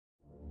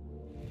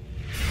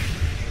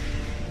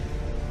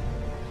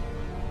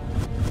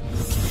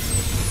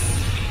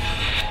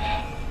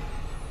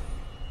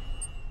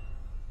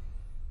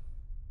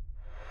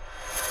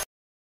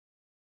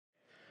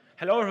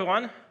Hello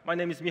everyone, my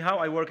name is Michał,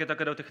 I work at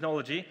Academy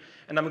Technology,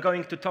 and I'm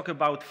going to talk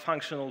about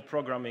functional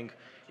programming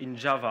in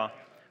Java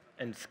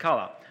and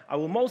Scala. I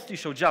will mostly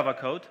show Java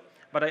code,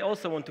 but I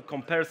also want to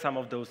compare some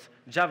of those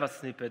Java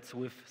snippets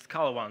with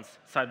Scala ones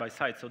side by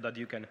side so that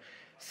you can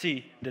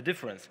see the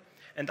difference.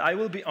 And I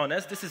will be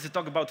honest, this is a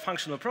talk about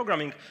functional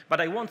programming,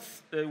 but I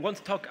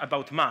won't talk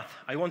about math.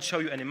 I won't show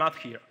you any math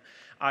here.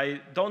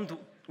 I don't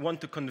want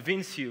to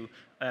convince you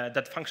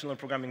that functional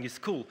programming is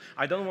cool.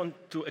 I don't want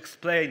to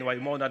explain why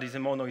monad is a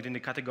monoid in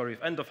the category of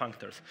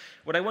endofunctors.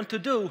 What I want to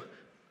do,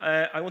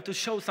 I want to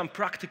show some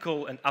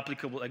practical and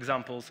applicable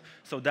examples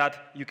so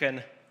that you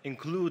can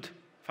include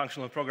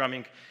functional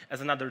programming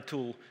as another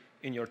tool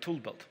in your tool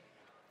belt.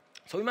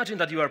 So imagine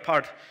that you are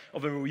part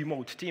of a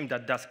remote team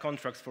that does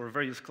contracts for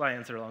various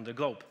clients around the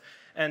globe.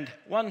 And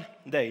one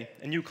day,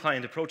 a new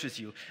client approaches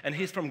you, and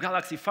he's from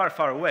galaxy far,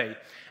 far away,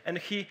 and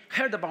he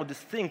heard about this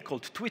thing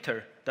called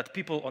Twitter that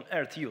people on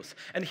Earth use,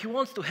 and he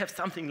wants to have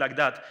something like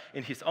that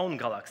in his own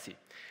galaxy.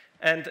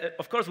 And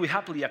of course, we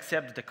happily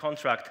accept the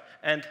contract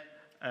and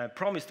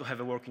promise to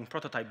have a working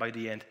prototype by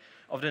the end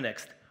of the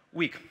next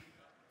week.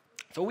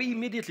 So we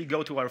immediately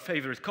go to our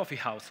favorite coffee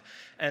house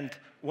and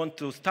want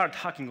to start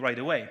hacking right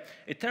away.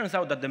 It turns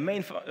out that the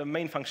main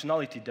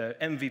functionality, the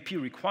MVP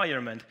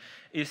requirement,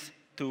 is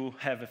to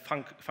have a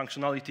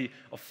functionality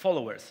of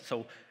followers.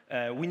 So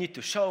we need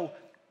to show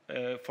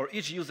for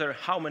each user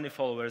how many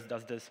followers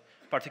does this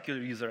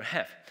particular user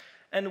have.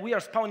 And we are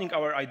spawning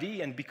our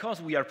ID, and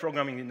because we are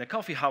programming in a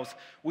coffee house,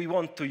 we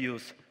want to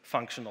use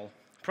functional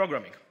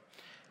programming.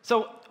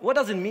 So what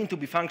does it mean to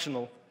be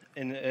functional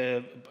in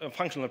a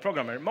functional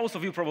programmer? Most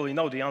of you probably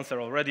know the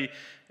answer already.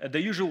 The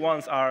usual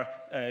ones are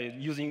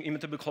using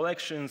immutable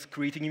collections,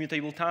 creating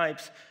immutable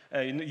types,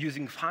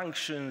 using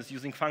functions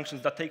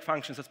that take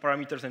functions as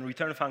parameters and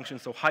return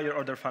functions, so higher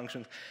order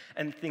functions,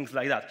 and things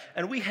like that.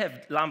 And we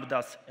have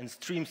lambdas and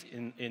streams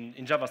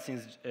in Java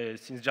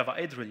since Java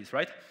 8 release,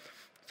 right?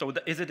 So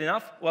is it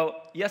enough?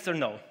 Well, yes or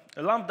no.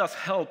 Lambdas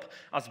help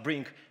us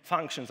bring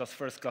functions as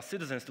first-class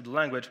citizens to the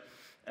language,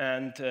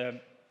 and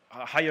a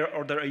higher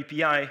order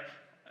API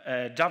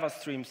Java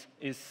streams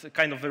is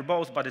kind of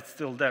verbose, but it's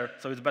still there,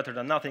 so it's better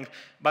than nothing.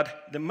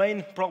 But the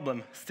main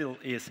problem still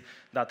is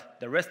that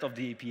the rest of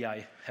the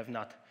API have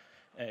not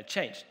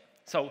changed.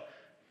 So,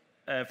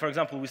 for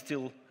example, we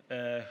still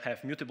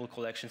have mutable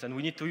collections, and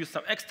we need to use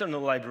some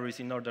external libraries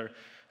in order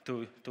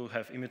to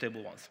have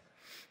immutable ones.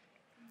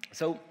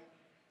 So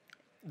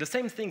the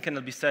same thing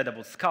cannot be said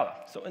about Scala.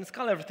 So in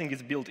Scala, everything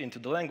is built into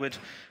the language.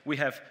 We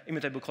have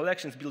immutable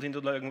collections built into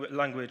the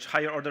language.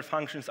 Higher order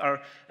functions are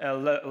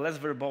less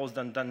verbose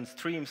than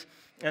streams.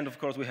 And of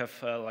course, we have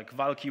like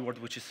val keyword,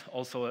 which is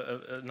also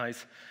a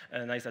nice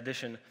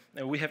addition.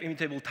 We have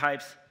immutable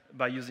types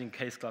by using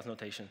case class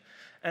notation.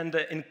 And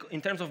in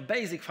terms of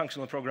basic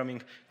functional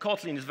programming,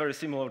 Kotlin is very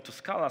similar to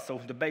Scala,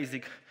 so the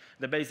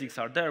basics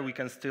are there. We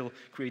can still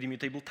create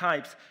immutable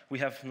types. We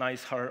have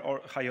nice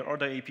higher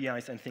order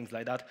APIs and things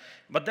like that.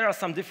 But there are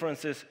some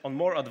differences on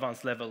more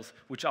advanced levels,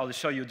 which I'll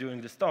show you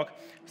during this talk.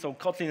 So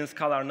Kotlin and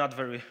Scala are not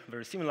very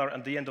similar.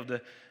 At the end of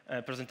the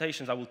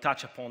presentations, I will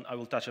touch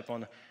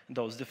upon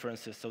those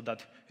differences so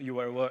that you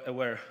are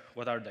aware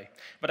what are they.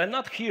 But I'm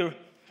not here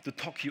to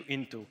talk you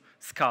into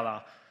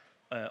Scala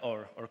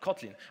or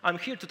Kotlin. I'm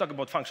here to talk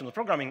about functional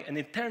programming, and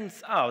it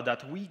turns out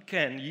that we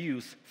can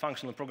use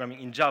functional programming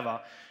in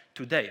Java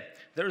today.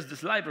 There is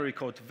this library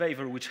called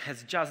Waiver, which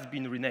has just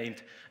been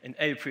renamed in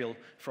April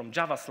from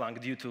Java slang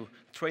due to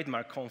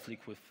trademark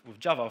conflict with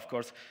Java, of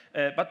course.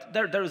 But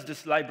there is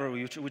this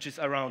library which is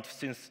around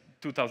since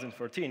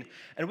 2013,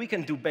 and we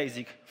can do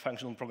basic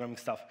functional programming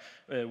stuff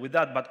with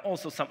that, but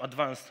also some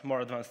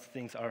more advanced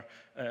things are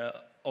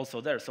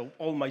also there. So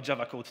all my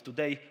Java code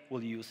today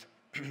will use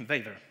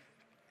Waiver.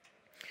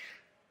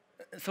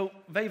 So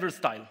Waiver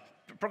style.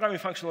 Programming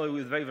functionally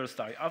with Waiver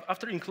style.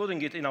 After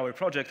including it in our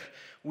project,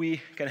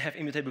 we can have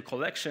immutable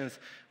collections.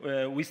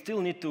 We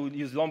still need to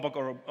use Lombok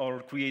or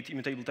create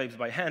immutable types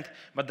by hand,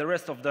 but the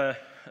rest of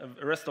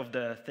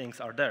the things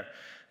are there.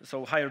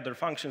 So higher order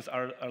functions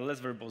are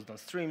less verbose than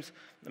streams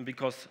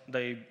because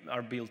they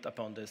are built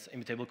upon this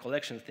immutable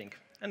collection thing.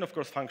 And of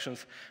course,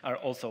 functions are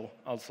also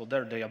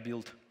there. They are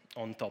built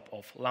on top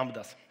of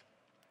lambdas.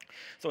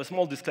 So a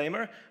small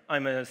disclaimer,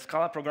 I'm a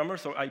Scala programmer,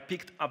 so I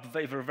picked up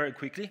Waiver very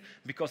quickly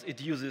because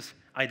it uses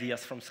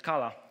ideas from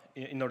Scala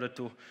in order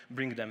to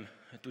bring them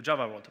to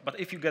Java world. But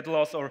if you get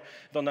lost or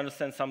don't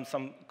understand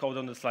some code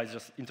on the slides,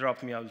 just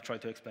interrupt me, I will try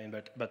to explain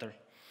better.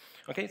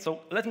 Okay,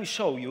 so let me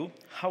show you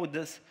how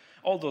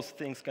all those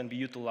things can be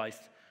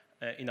utilized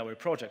in our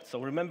project.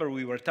 So remember,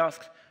 we were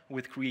tasked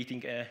with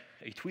creating a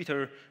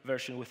Twitter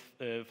version with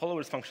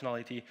followers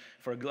functionality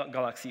for a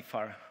galaxy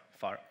far,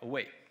 far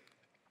away.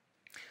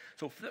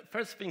 So the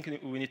first thing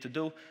we need to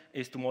do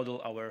is to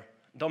model our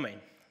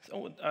domain.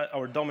 So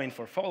our domain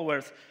for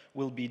followers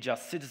will be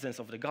just citizens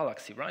of the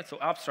galaxy, right? So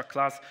abstract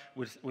class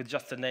with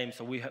just a name,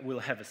 so will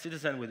have a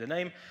citizen with a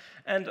name,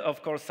 and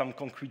of course some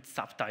concrete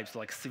subtypes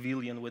like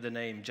civilian with a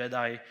name,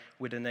 Jedi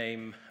with a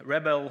name,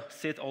 rebel,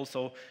 Sith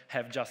also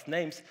have just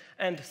names,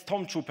 and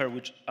stormtrooper,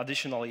 which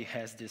additionally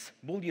has this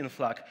Boolean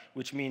flag,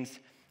 which means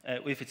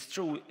if it's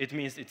true, it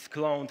means it's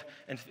cloned,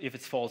 and if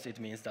it's false, it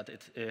means that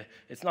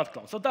it's not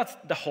cloned. So that's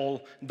the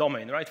whole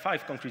domain, right?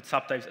 5 concrete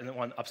subtypes and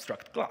 1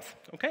 abstract class,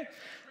 okay?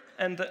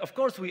 And of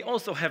course, we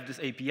also have this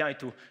API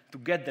to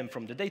get them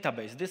from the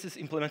database. This is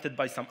implemented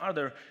by some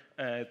other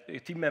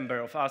team member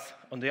of us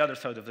on the other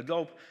side of the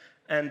globe.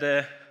 And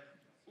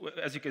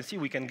as you can see,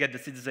 we can get the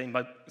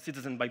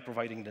citizen by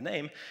providing the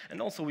name,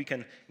 and also we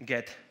can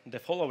get the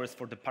followers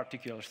for the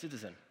particular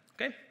citizen,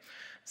 okay?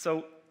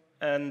 So,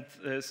 and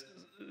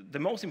the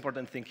most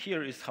important thing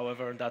here is,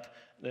 however, that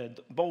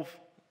both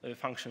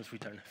functions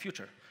return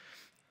future.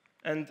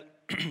 And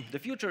the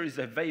future is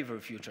a waiver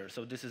future,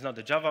 so this is not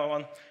the Java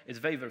one,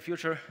 it's waiver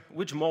future,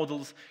 which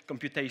models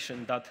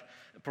computation that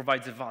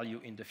provides a value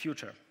in the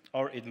future,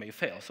 or it may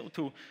fail. So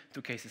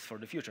two cases for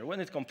the future. When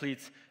it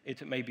completes,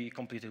 it may be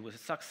completed with a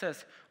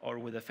success or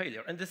with a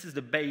failure. And this is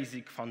the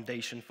basic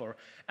foundation for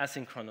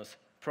asynchronous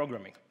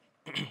programming.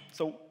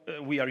 So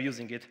we are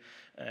using it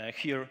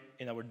here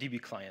in our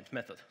DB client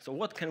method. So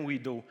what can we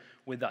do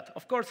with that?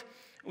 Of course,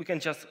 we can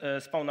just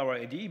spawn our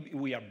IDE.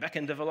 We are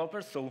backend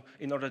developers, so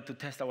in order to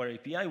test our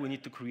API, we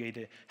need to create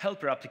a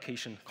helper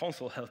application,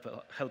 console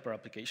helper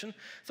application.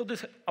 So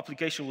this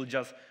application will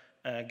just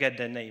get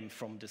the name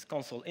from this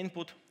console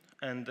input,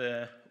 and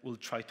we'll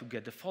try to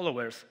get the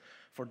followers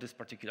for this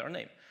particular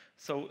name.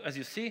 So as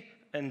you see,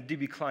 and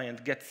DB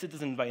client gets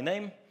citizen by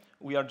name.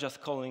 We are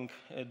just calling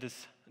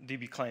this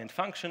DB client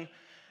function,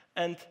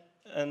 and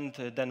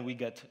then we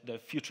get the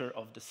future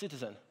of the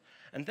citizen.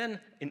 And then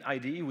in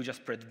IDE, we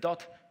just press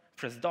dot,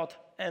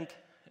 and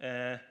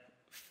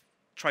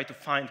try to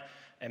find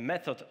a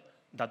method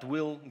that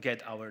will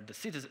get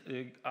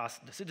us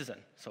the citizen.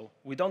 So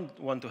we don't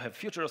want to have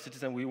future of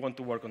citizen, we want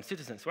to work on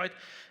citizens, right?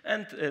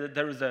 And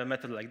there is a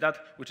method like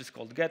that, which is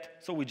called get,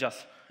 so we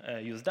just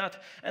use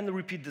that, and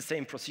repeat the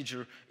same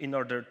procedure in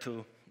order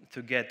to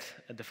get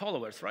the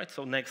followers, right?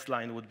 So next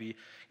line would be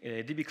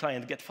DB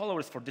client get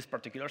followers for this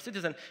particular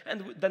citizen,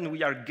 and then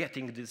we are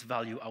getting this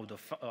value out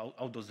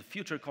of the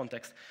future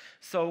context.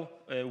 So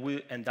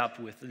we end up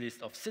with a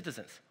list of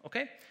citizens,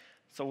 okay?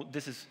 So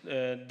this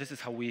is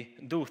how we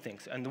do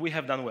things, and we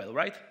have done well,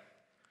 right?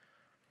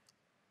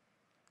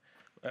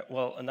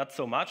 Well, not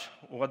so much.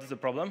 What is the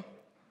problem?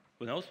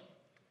 Who knows?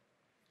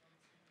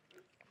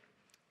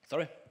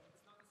 Sorry?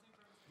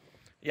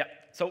 Yeah,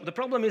 so the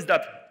problem is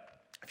that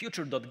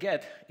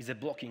future.get is a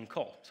blocking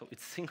call, so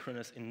it's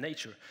synchronous in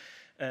nature.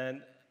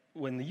 And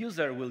when the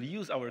user will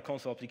use our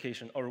console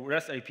application or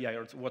REST API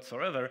or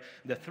whatsoever,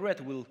 the thread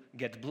will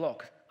get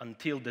blocked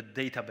until the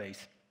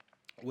database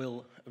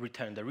will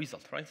return the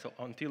result, right? So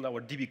until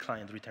our DB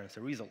client returns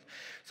the result.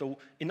 So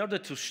in order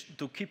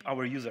to keep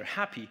our user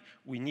happy,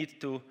 we need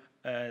to,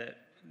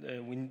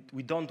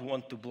 we don't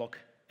want to block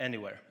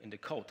anywhere in the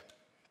code.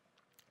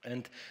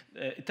 And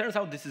it turns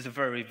out this is a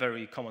very,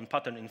 very common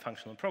pattern in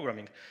functional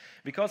programming,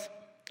 because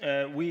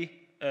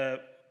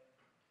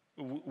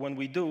when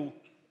we do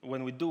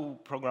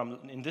program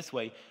in this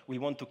way, we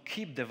want to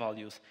keep the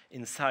values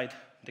inside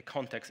the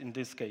context, in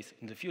this case,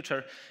 in the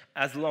future,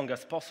 as long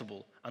as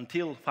possible,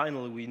 until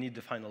finally we need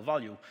the final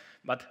value.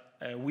 But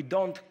we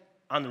don't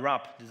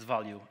unwrap this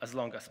value as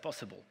long as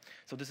possible.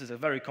 So this is a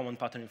very common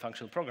pattern in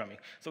functional programming.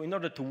 So in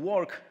order to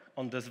work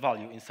on this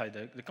value inside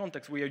the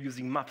context, we are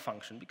using map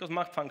function, because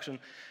map function,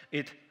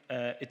 it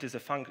takes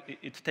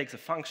a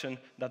function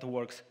that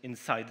works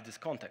inside this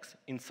context,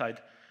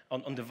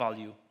 on the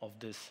value of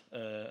this,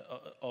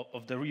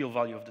 of the real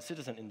value of the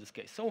citizen in this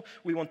case. So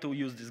we want to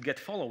use this get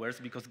followers,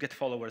 because get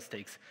followers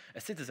takes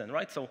a citizen,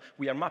 right? So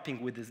we are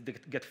mapping with this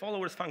get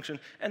followers function,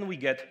 and we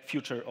get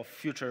future of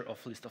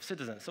list of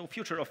citizens. So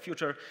future of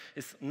future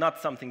is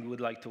not something we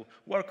would like to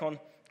work on.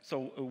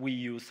 So we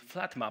use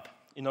flat map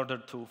in order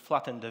to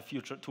flatten the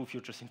two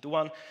futures into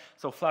one.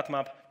 So flat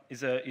map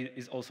is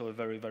also a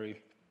very,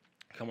 very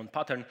common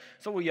pattern.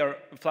 So we are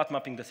flat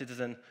mapping the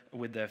citizen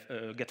with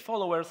the get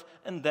followers,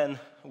 and then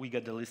we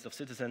get the list of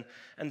citizen,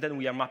 and then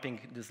we are mapping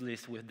this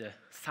list with the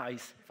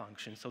size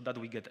function so that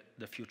we get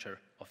the future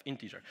of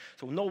integer.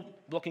 So no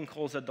blocking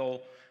calls at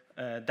all.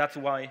 That's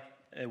why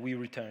we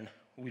return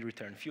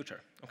future,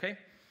 okay?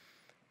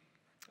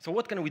 So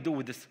what can we do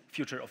with this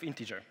future of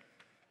integer?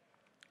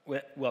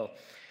 Well,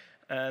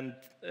 and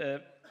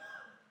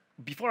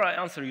before I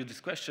answer you this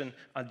question,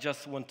 I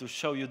just want to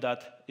show you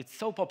that it's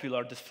so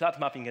popular, this flat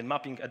mapping and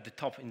mapping at the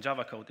top in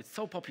Java code, it's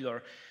so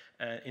popular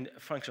in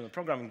functional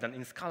programming that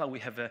in Scala we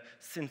have a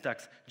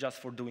syntax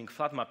just for doing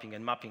flat mapping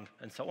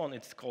and so on.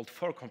 It's called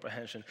for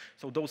comprehension.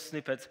 So those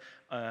snippets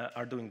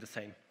are doing the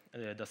same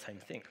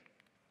thing.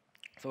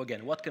 So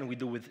again, what can we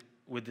do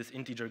with this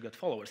integer get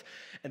followers?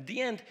 At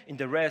the end, in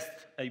the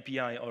REST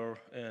API or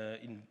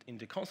in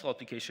the console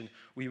application,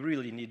 we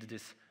really need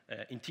this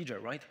integer,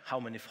 right?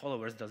 How many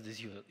followers does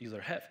this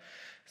user have?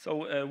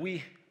 So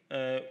we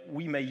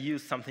we may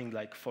use something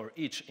like for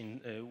each,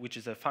 which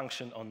is a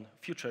function on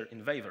future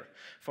in Vavor.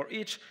 For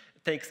each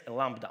takes a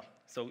lambda.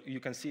 So you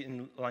can see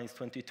in lines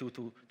 22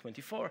 to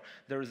 24,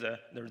 there is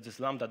this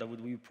lambda that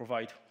we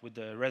provide with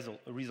the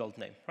result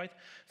name, right?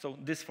 So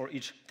this for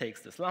each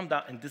takes this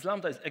lambda, and this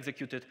lambda is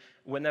executed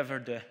whenever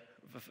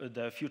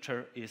the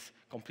future is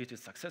completed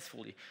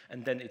successfully,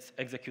 and then it's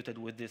executed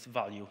with this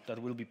value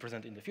that will be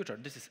present in the future.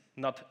 This is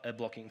not a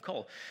blocking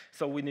call.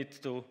 So we need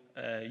to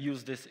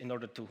use this in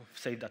order to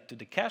save that to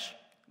the cache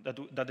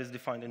that is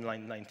defined in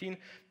line 19,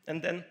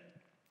 and then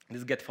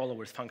this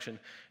getFollowers function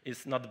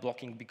is not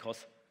blocking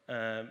because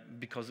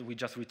we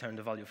just return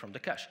the value from the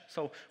cache.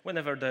 So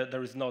whenever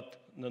there is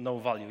no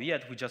value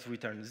yet, we just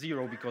return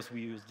 0 because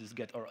we use this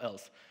get or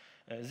else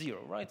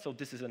 0, right? So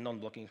this is a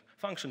non-blocking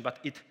function, but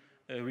it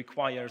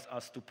requires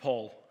us to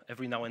poll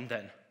every now and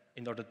then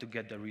in order to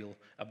get the real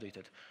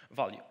updated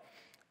value.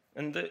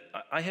 And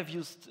I have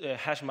used a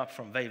hash map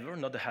from Vavor,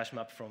 not the hash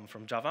map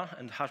from Java,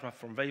 and the hash map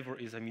from Vavor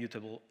is a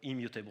immutable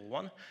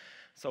one.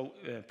 So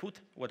put,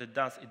 what it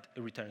does, it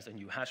returns a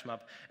new hash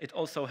map. It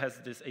also has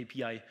this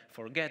API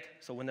for get,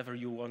 so whenever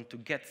you want to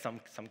get some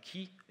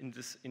key,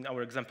 in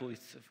our example,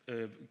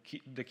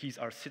 the keys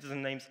are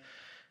citizen names,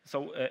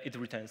 so it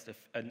returns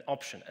an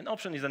option. An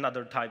option is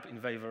another type in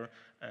Vavor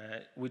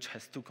which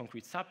has two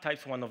concrete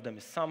subtypes. One of them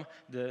is sum,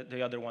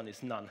 the other one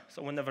is none.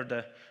 So whenever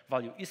the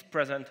value is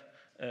present,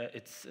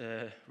 it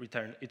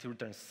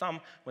returns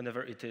sum.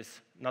 Whenever it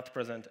is not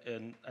present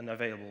and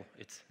unavailable,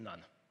 it's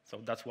none.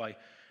 So that's why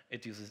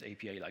it uses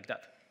API like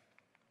that.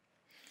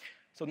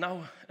 So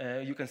now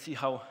you can see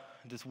how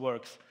this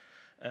works.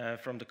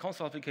 From the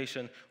console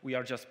application, we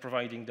are just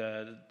providing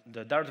the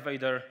Darth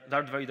Vader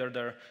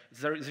there.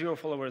 0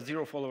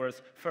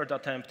 followers, third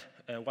attempt,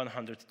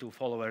 102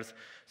 followers.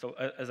 So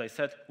as I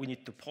said, we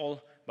need to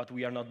poll, but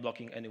we are not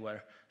blocking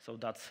anywhere. So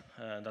that's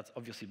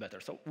obviously better.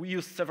 So we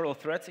use several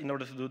threads in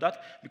order to do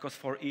that, because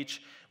for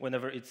each,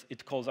 whenever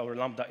it calls our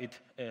lambda, it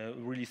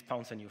really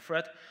spawns a new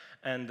thread.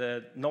 And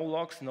no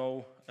locks,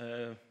 no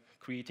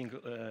creating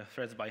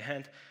threads by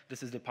hand.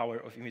 This is the power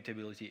of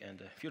immutability and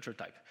the future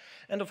type.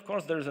 And of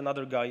course, there is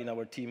another guy in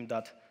our team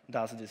that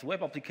does this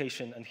web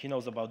application, and he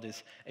knows about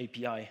this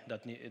API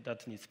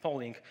that needs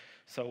polling.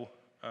 So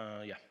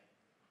yeah,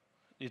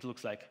 it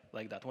looks like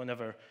that.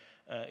 Whenever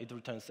it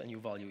returns a new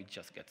value, it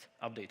just gets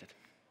updated.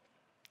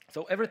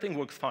 So everything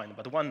works fine,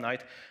 but one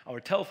night, our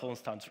telephone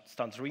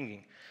starts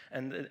ringing.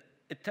 And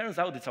it turns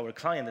out it's our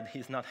client, and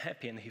he's not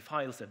happy, and he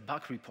files a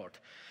bug report.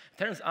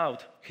 Turns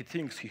out he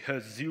thinks he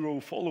has 0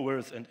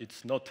 followers, and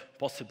it's not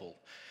possible.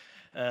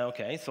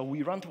 OK, so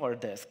we run to our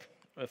desk,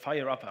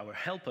 fire up our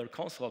helper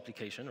console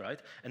application, right,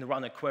 and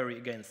run a query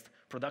against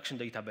production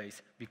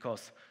database,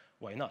 because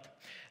why not?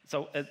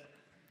 So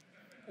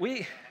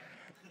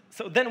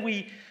then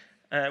we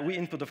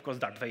input, of course,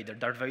 Darth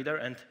Vader,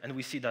 and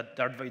we see that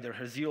Darth Vader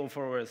has 0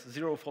 followers,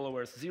 0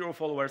 followers, 0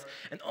 followers,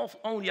 and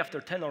only after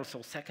 10 or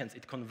so seconds,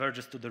 it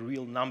converges to the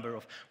real number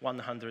of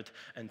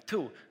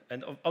 102.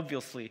 And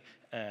obviously,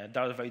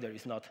 Darth Vader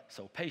is not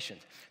so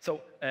patient.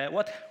 So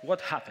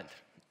what happened?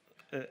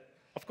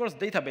 Of course,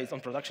 database on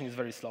production is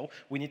very slow.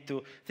 We need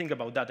to think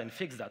about that and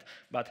fix that.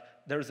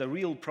 But there's a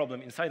real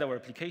problem inside our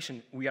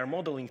application. We are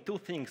modeling two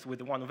things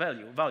with one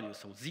value.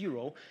 So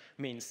 0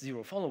 means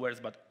 0 followers,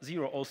 but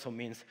 0 also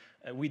means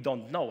we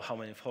don't know how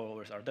many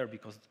followers are there,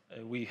 because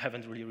we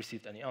haven't really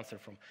received any answer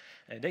from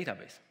a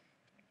database.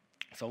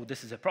 So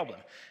this is a problem.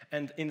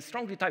 And in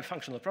strongly typed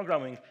functional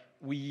programming,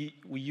 we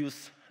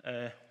use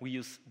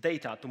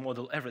data to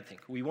model everything.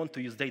 We want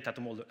to use data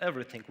to model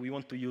everything. We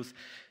want to use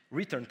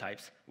return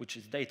types, which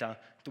is data,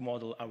 to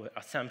model our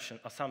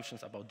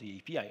assumptions about the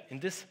API. In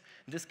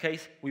this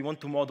case, we want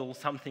to model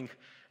something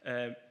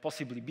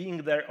possibly being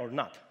there or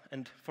not.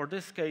 And for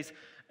this case,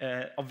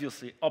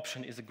 obviously,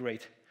 option is a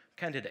great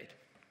candidate.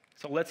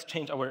 So let's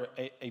change our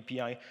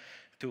API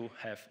to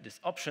have this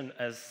option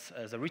as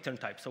a return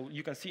type. So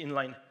you can see in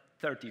line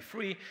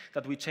 33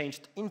 that we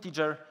changed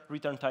integer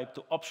return type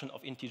to option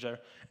of integer,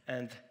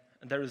 and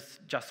there is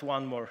just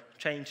one more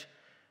change.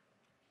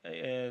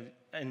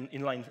 And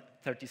in line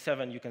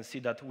 37, you can see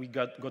that we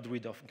got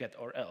rid of get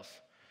or else,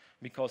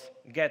 because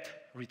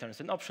get returns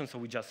an option, so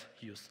we just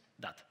use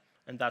that.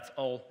 And that's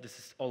all. This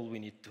is all we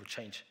need to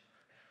change.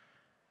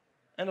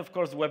 And of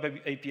course, web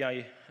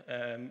API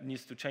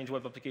needs to change.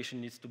 Web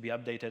application needs to be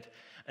updated.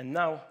 And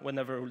now,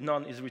 whenever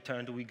none is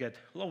returned, we get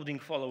loading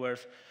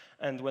followers.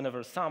 And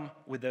whenever sum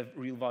with the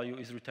real value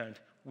is returned,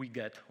 we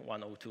get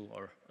 102,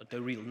 or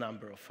the real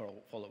number of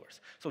followers.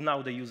 So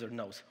now the user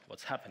knows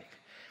what's happening.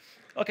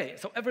 OK,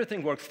 so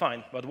everything works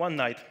fine, but one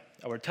night,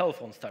 our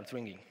telephone starts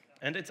ringing.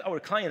 And it's our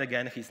client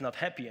again. He's not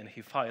happy, and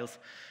he files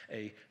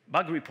a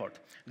bug report.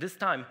 This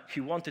time,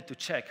 he wanted to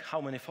check how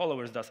many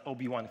followers does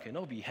Obi-Wan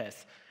Kenobi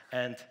has,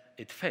 and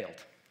it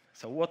failed.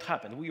 So what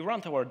happened? We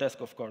run to our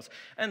desk, of course,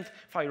 and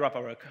fire up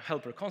our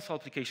helper console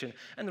application,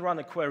 and run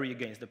a query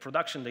against the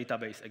production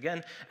database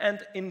again,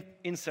 and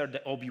insert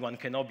the Obi-Wan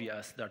Kenobi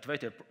as Darth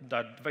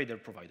Vader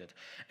provided.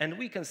 And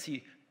we can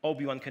see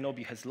Obi-Wan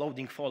Kenobi has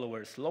loading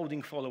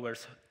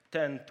followers,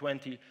 10,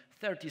 20,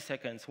 30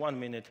 seconds, 1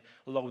 minute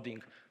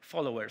loading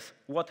followers.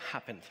 What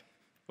happened?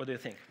 What do you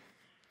think?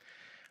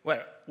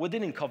 Well, we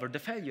didn't cover the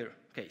failure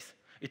case.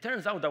 It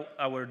turns out that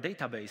our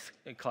database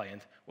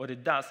client, what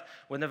it does,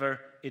 whenever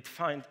it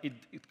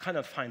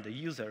cannot find the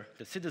user,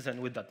 the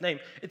citizen with that name,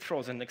 it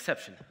throws an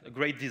exception. A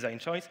great design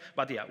choice,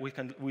 but yeah,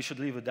 we should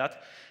leave with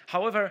that.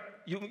 However,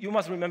 you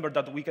must remember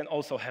that we can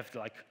also have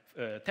like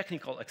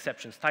technical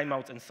exceptions,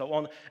 timeouts, and so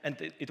on, and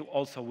it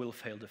also will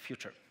fail the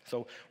future.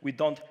 So we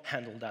don't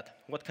handle that.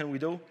 What can we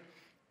do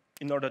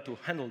in order to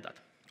handle that?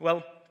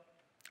 Well,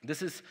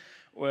 this is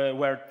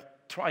where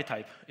try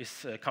type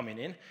is coming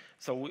in.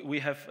 So we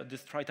have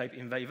this try type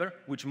in waiver,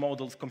 which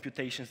models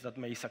computations that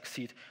may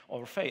succeed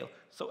or fail.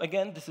 So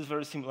again, this is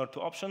very similar to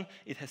option.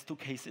 It has two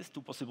cases,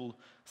 two possible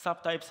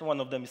subtypes.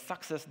 One of them is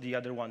success, the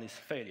other one is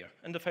failure.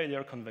 And the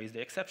failure conveys the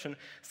exception.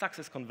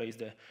 Success conveys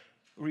the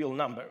real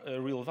number,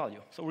 real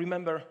value. So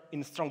remember,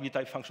 in strongly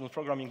typed functional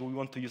programming, we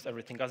want to use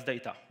everything as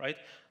data, right?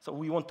 So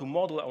we want to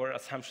model our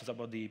assumptions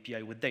about the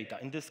API with data.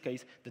 In this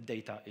case, the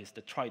data is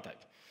the try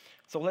type.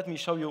 So let me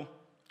show you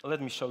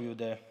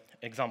the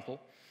example.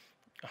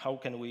 How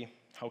can we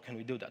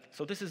do that?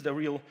 So this is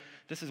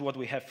what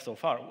we have so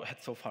far.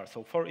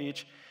 So for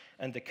each,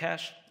 and the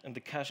cache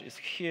is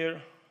here.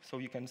 So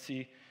you can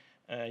see,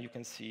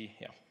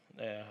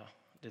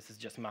 this is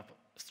just map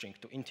string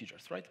to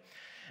integers, right?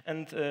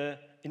 And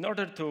in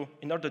order to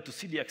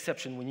see the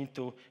exception, we need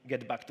to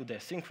get back to the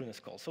synchronous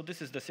call. So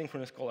this is the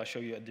synchronous call I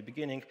showed you at the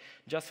beginning.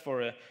 Just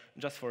for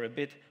a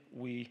bit,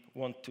 we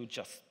want to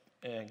just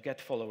get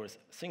followers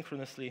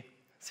synchronously.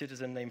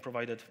 Citizen name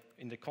provided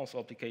in the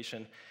console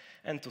application,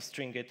 and to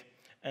string it.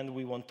 And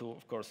we want to,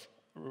 of course,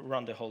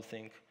 run the whole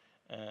thing,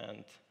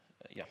 and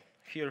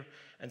here,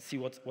 and see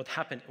what's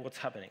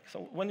happening.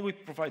 So when we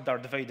provide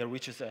Darth Vader,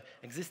 which is an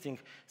existing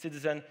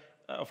citizen,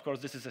 of course,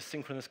 this is a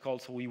synchronous call,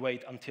 so we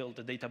wait until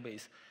the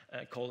database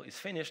call is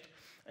finished,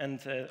 and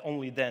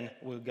only then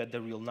we'll get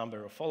the real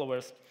number of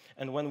followers.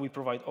 And when we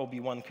provide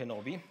ob1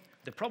 kenobi,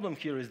 the problem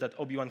here is that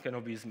ob1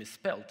 kenobi is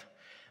misspelled.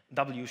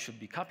 W should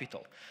be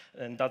capital,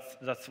 and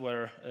that's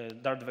where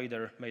Darth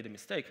Vader made a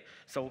mistake.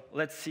 So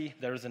let's see,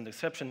 there is an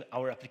exception.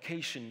 Our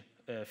application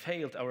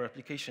failed, our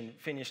application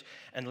finished,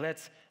 and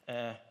let's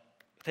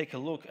take a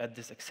look at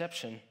this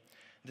exception.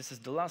 This is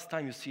the last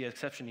time you see an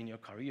exception in your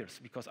careers,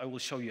 because I will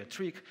show you a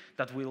trick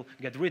that will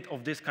get rid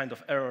of this kind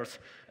of errors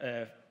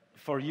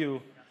for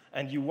you,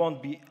 and you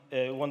won't be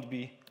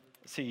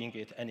seeing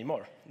it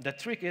anymore. The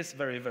trick is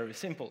very, very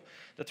simple.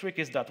 The trick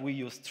is that we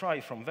use try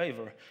from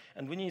waiver,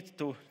 and we need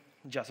to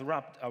just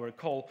wrap our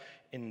call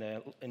in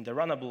the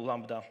runnable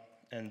lambda,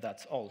 and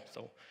that's all.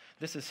 So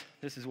this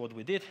is what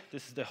we did.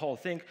 This is the whole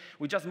thing.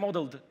 We just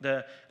modeled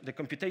the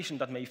computation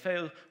that may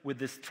fail with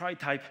this try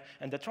type,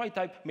 and the try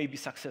type may be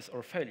success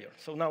or failure.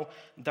 So now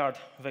Darth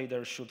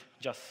Vader should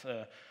just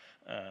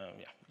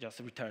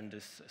return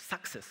this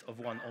success of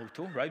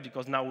 102, right?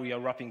 Because now we are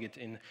wrapping it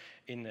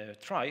in a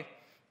try.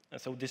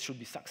 So this should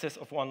be success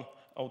of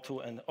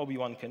 102, and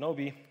ob1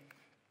 kenobi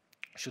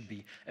should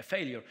be a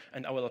failure.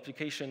 And our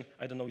application,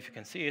 I don't know if you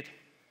can see it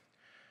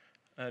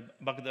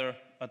back there,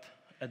 but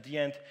at the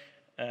end,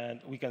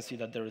 we can see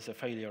that there is a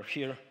failure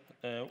here.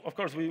 Of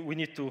course, we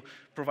need to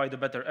provide a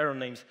better error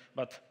names,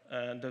 but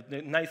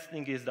the nice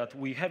thing is that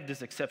we have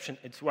this exception.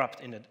 It's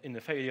wrapped in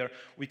a failure.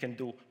 We can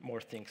do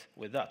more things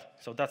with that.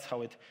 So that's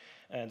how it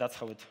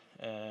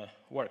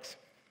works.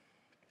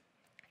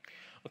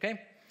 Okay.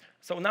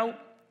 So now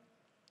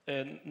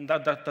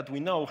that we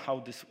know how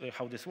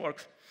this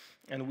works,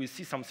 and we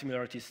see some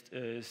similarities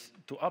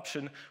to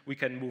option, we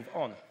can move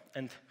on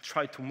and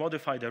try to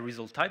modify the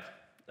result type,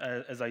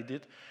 as I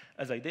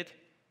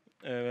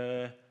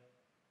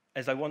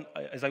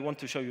want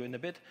to show you in a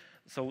bit.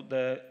 So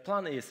the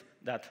plan is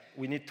that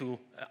we need to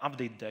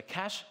update the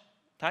cache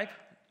type.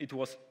 It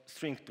was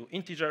string to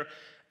integer,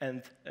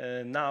 and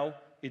now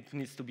it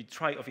needs to be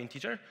try of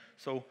integer.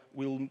 So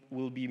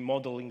we'll be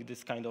modeling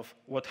this kind of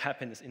what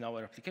happens in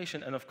our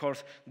application. And of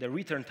course, the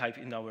return type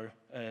in our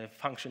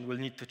function will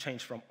need to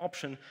change from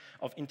option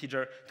of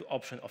integer to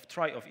option of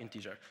try of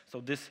integer.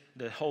 So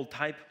the whole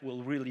type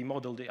will really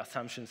model the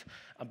assumptions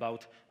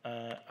about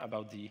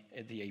the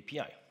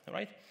API, all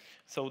right?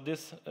 So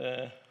this,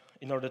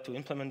 in order to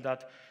implement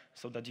that,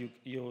 so that you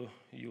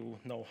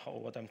know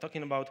what I'm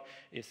talking about,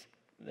 is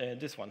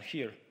this one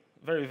here.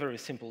 Very, very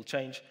simple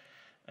change.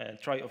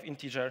 Try of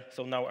integer,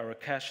 so now our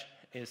cache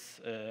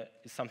is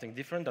something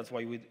different. That's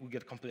why we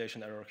get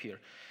compilation error here.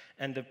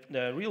 And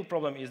the real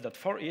problem is that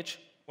for each,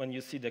 when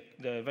you see the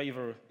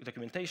waiver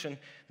documentation,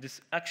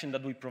 this action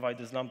that we provide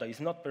as lambda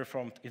is not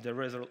performed if the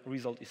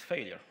result is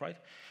failure, right?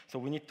 So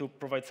we need to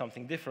provide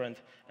something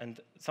different, and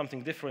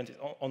something different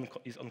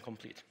is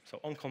incomplete. So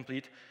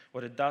incomplete,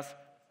 what it does,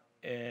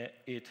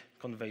 it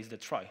conveys the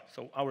try.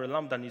 So our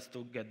lambda needs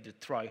to get the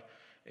try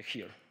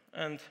here.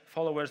 And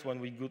followers,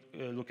 when we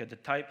look at the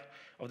type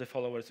of the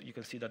followers, you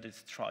can see that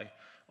it's try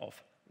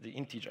of the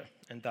integer,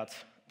 and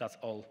that's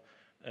all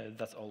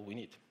we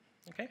need.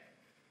 Okay.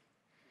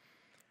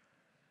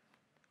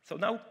 So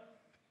now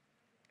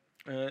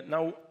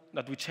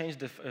that we change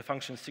the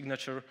function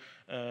signature,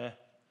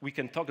 we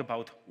can talk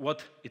about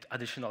what it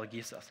additionally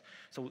gives us.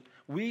 So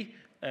we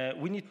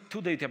need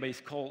 2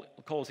 database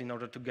calls in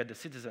order to get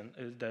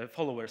the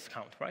followers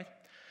count, right?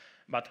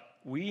 But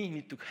we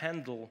need to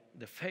handle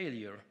the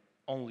failure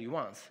only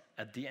once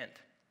at the end.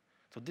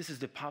 So this is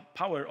the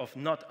power of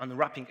not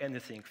unwrapping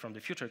anything from the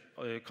future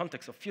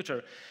context of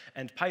future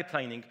and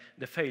pipelining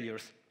the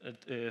failures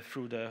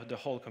through the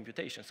whole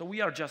computation. So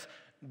we are just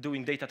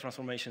doing data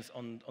transformations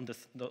on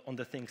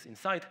the things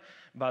inside,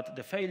 but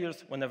the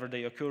failures, whenever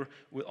they occur,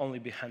 will only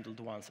be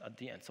handled once at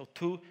the end. So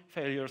 2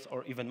 failures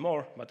or even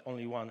more, but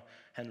only 1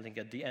 handling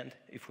at the end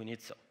if we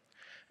need so.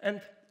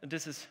 And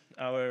this is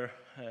our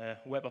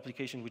web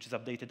application, which is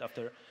updated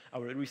after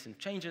our recent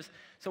changes.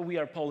 So we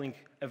are polling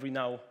every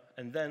now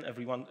and then,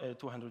 every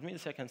 200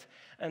 milliseconds.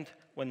 And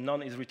when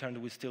none is returned,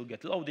 we still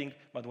get loading.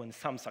 But when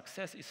some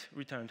success is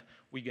returned,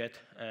 we get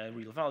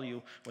real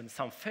value. When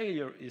some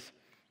failure is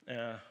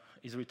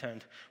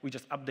returned, we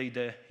just update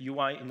the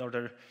UI in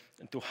order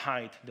to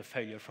hide the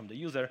failure from the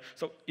user.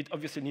 So it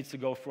obviously needs to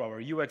go through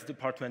our UX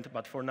department.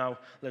 But for now,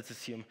 let's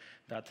assume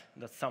that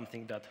that's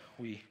something that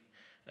we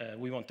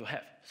want to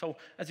have. So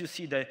as you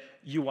see, the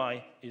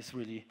UI is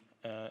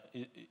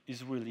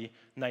really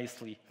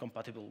nicely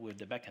compatible with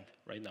the backend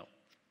right now.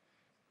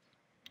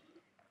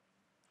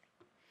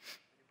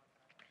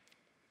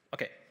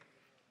 OK,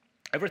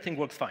 everything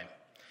works fine.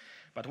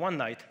 But one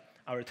night,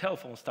 our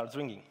telephone starts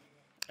ringing.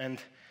 And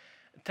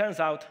it turns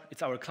out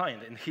it's our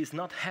client, and he's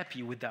not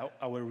happy with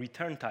our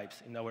return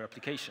types in our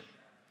application.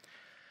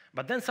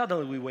 But then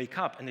suddenly we wake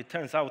up, and it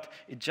turns out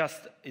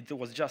it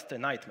was just a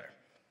nightmare.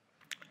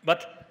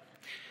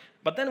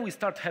 But then we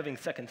start having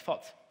second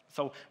thoughts.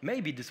 So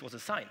maybe this was a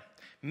sign.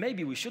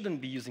 Maybe we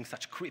shouldn't be using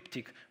such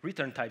cryptic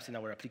return types in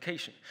our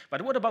application.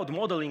 But what about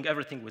modeling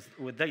everything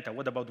with data?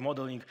 What about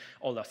modeling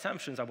all the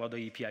assumptions about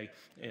the API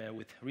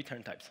with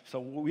return types? So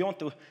we want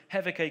to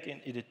have a cake and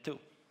eat it too.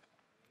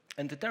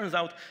 And it turns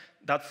out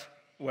that's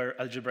where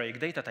algebraic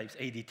data types,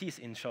 ADTs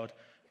in short,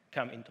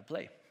 come into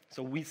play.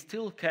 So we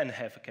still can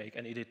have a cake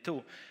and eat it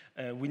too.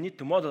 We need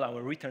to model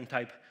our return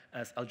type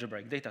as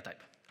algebraic data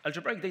type.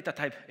 Algebraic data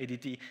type,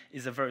 ADT,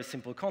 is a very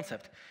simple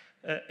concept.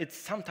 It's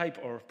some type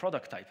or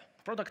product type.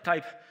 Product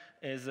type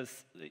is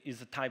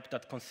a type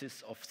that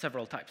consists of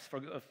several types.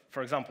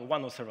 For example,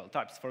 one or several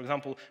types. For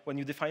example, when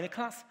you define a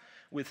class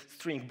with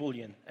string,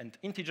 boolean, and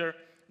integer,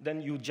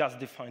 then you just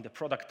define the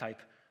product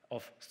type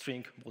of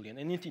string, boolean,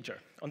 and integer.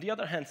 On the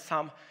other hand,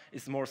 sum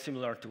is more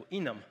similar to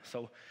enum.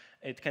 So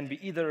it can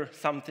be either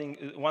something,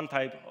 one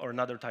type, or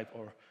another type,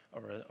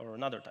 or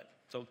another type.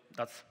 So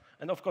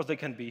and of course, they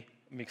can be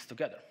mixed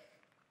together.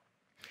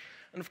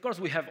 And of course,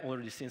 we have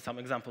already seen some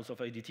examples of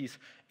ADTs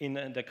in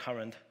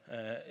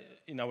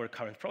our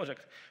current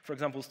project. For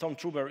example,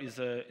 Stormtrooper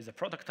is a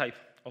product type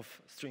of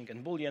string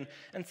and boolean,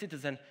 and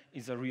Citizen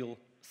is a real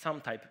sum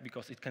type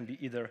because it can be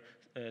either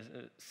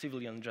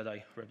civilian,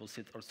 Jedi, rebel,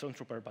 Sith, or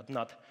Stormtrooper, but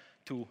not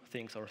 2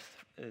 things or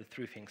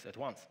 3 things at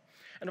once.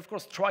 And of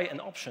course, try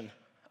and option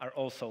are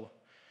also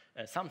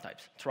sum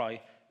types.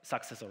 Try,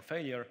 success or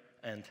failure,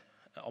 and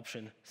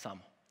option,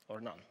 sum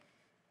or none.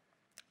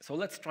 So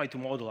let's try to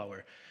model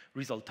our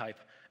result type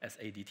as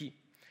ADT.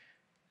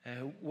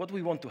 What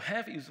we want to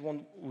have is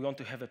we want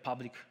to have a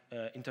public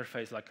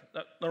interface, like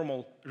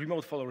normal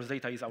remote followers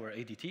data is our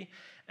ADT,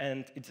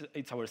 and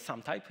it's our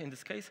sum type in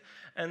this case.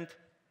 And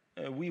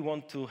we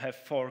want to have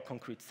 4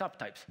 concrete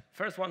subtypes.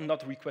 First one,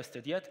 not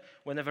requested yet.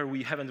 Whenever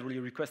we haven't really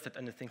requested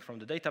anything from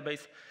the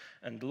database,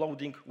 and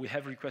loading, we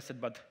have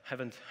requested but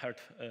haven't heard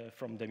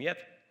from them yet.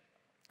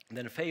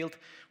 Then failed,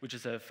 which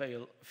is a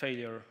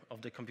failure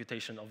of the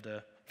computation of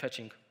the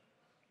fetching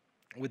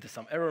with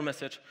some error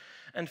message.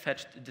 And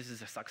fetched, this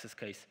is a success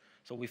case.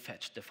 So we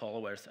fetched the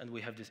followers, and we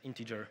have this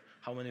integer,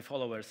 how many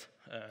followers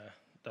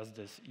does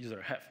this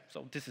user have?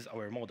 So this is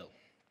our model.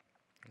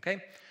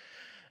 Okay?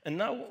 And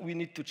now we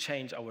need to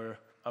change our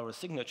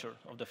signature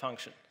of the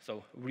function.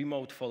 So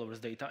remote followers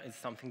data is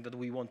something that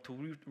we want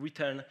to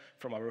return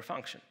from our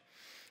function.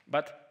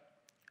 But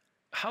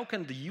how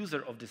can the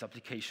user of this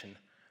application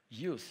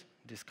use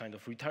this kind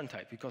of return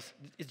type? Because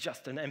it's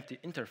just an empty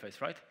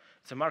interface, right?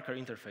 It's a marker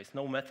interface,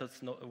 no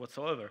methods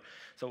whatsoever.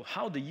 So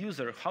how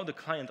the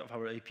client of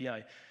our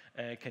API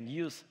can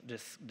use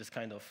this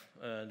kind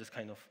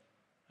of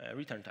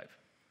return type?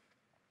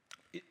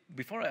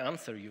 Before I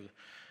answer you,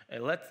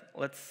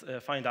 let's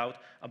find out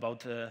about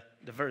the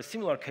very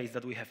similar case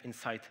that we have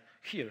inside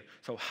here.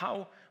 So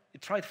how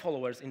tried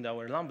followers in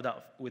our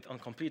Lambda with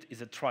onComplete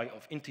is a try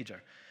of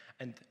integer.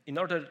 And in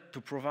order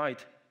to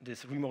provide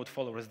this remote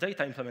followers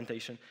data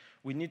implementation,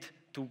 we need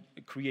to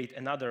create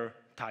another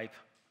type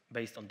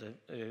based on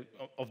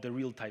the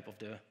real type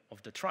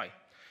of the try.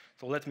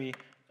 So let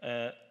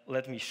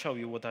me show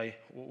you what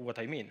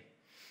I mean.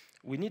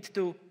 We need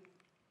to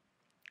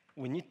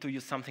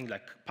use something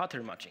like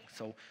pattern matching.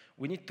 So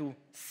we need to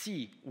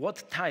see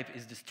what type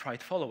is this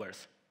tried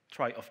followers,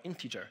 try of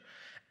integer,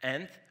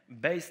 and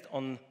based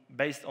on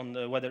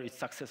whether it's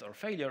success or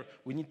failure,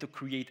 we need to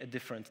create a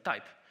different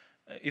type.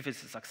 If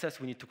it's a success,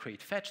 we need to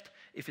create fetched.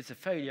 If it's a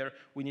failure,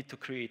 we need to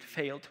create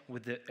failed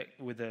with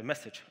the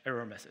message,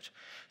 error message.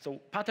 So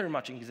pattern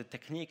matching is a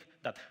technique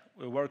that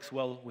works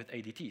well with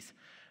ADTs.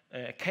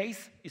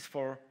 Case is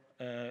for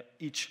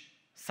each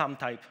sum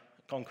type,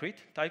 concrete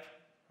type,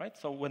 right?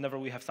 So whenever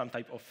we have some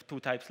type of two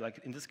types,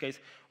 like in this case,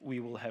 we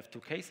will have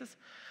two cases.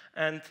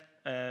 And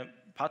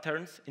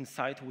patterns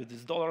inside with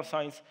these dollar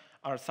signs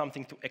are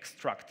something to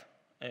extract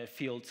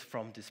fields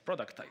from this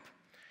product type.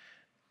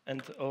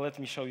 And let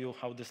me show you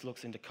how this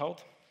looks in the code,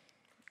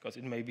 because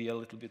it may be a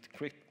little bit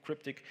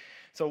cryptic.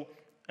 So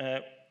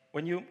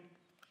when you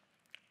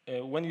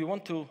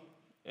want to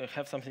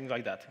have something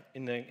like that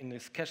in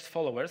the cached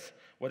followers,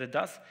 what it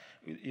does,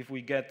 if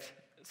we get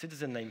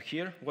citizen name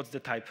here, what's the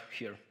type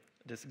here?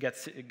 This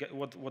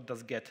what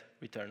does get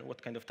return?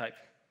 What kind of type?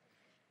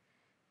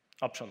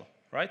 Optional,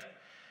 right?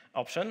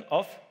 Option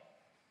of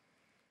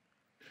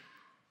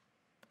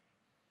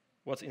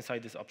what's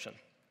inside this option?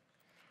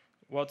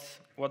 What's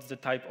the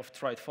type of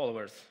tried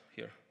followers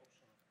here?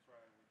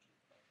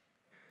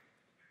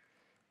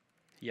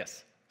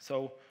 Yes.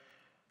 So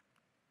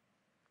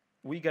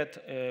we get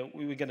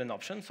an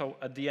option. So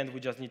at the end, we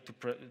just need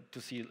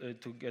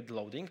to get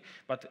loading.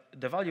 But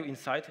the value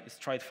inside is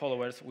tried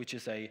followers, which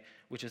is a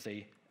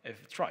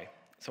try.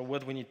 So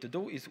what we need to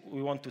do is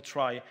we want to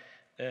try.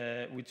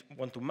 We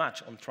want to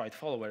match on tried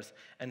followers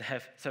and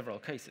have several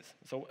cases.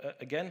 So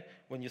again,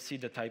 when you see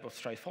the type of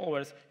tried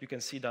followers, you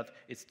can see that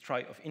it's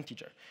try of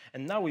integer.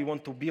 And now we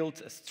want to build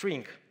a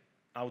string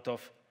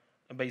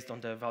based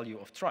on the value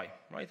of try,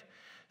 right?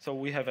 So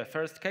we have a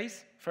first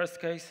case. First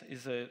case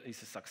is a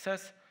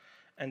success,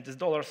 and this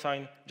dollar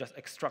sign just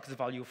extracts the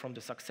value from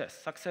the success.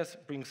 Success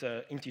brings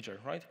an integer,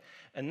 right?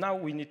 And now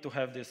we need to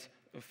have this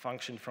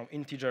function from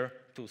integer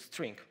to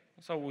string.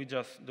 So we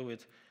just do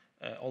it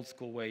old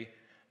school way,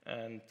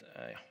 and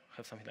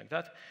have something like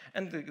that.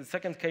 And the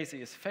second case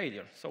is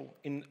failure. So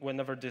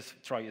whenever this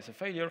try is a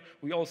failure,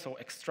 we also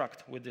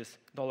extract with this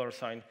dollar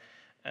sign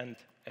and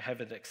have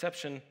an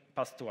exception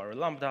passed to our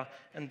lambda,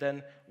 and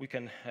then we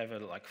can have a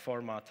like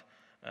format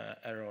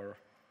error,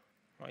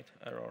 right?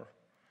 Error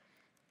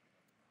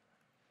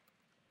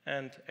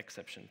and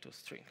exception to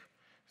string.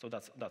 So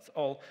that's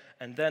all,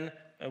 and then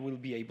we'll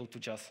be able to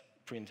just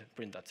print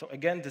that. So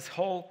again, this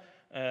whole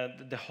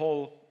the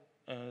whole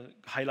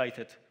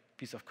highlighted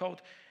piece of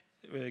code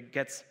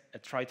gets a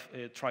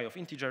try of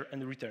integer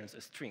and returns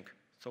a string.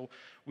 So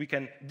we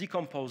can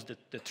decompose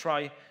the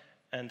try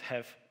and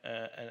have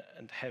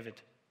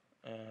it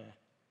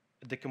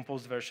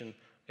decomposed version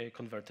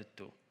converted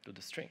to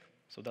the string.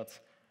 So that's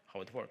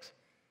how it works.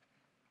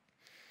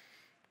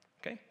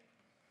 Okay.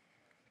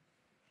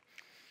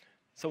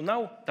 So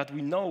now that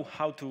we know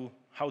how to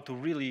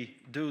really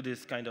do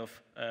this kind of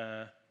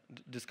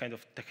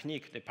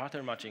technique, the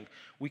pattern matching,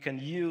 we can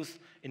use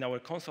in our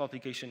console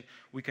application,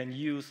 we can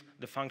use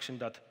the function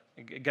that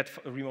get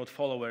remote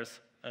followers,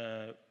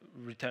 the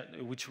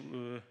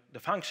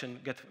function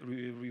get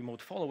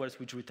remote followers,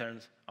 which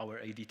returns our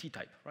ADT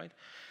type, right?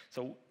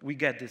 So we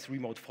get this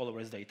remote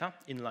followers data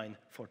in line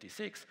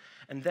 46,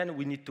 and then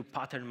we need to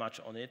pattern match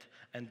on it,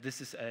 and this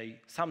is a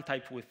sum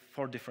type with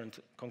 4 different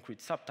concrete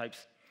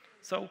subtypes.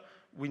 So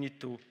we need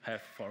to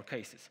have 4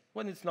 cases.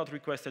 When it's not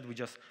requested, we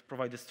just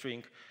provide a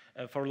string.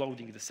 For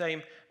loading the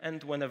same,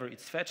 and whenever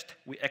it's fetched,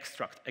 we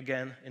extract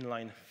again in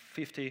line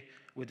 50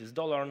 with this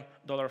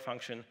dollar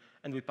function,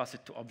 and we pass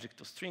it to object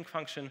to string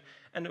function,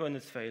 and when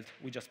it's failed,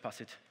 we just pass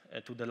it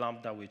to the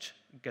lambda, which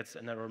gets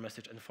an error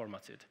message and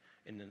formats it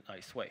in a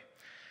nice way.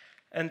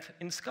 And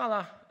in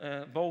Scala,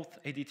 both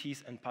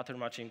ADTs and pattern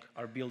matching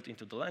are built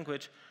into the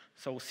language.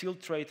 So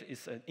sealed trait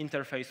is an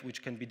interface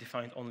which can be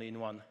defined only in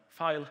one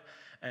file,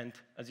 and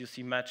as you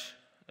see,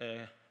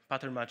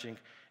 pattern matching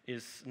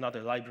is not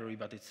a library,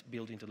 but it's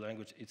built into the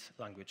language. It's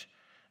language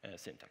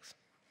syntax.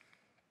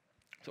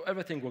 So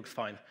everything works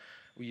fine.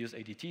 We use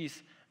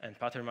ADTs and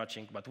pattern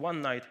matching, but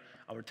one night,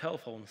 our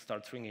telephone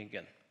starts ringing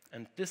again.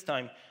 And this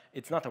time,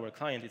 it's not our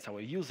client, it's our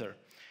user.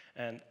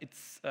 And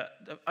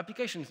the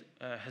application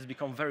has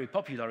become very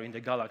popular in the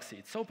Galaxy.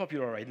 It's so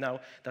popular right now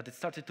that it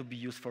started to be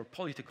used for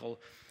political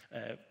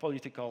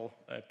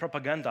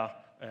propaganda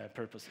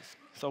purposes.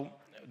 So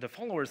the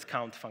followers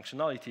count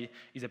functionality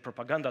is a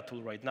propaganda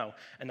tool right now,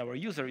 and our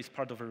user is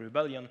part of a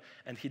rebellion,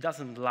 and he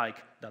doesn't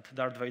like that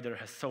Darth Vader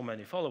has so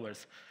many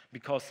followers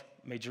because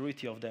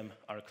majority of them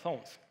are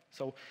clones.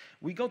 So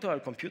we go to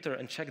our computer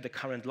and check the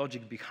current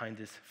logic behind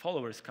this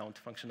followers count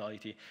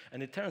functionality,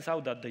 and it turns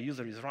out that the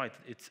user is right.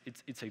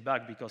 It's a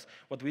bug, because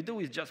what we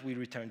do is just we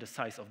return the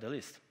size of the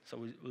list. So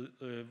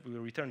we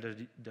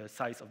return the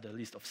size of the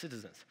list of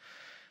citizens.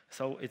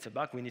 So it's a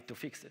bug, we need to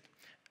fix it.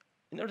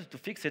 In order to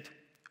fix it,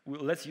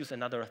 let's use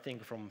another thing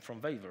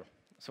from Waiver.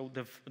 So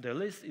the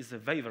list is a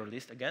Waiver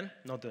list, again,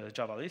 not a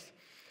Java list.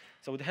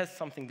 So it has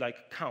something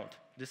like count.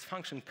 This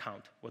function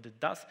count, what it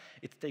does,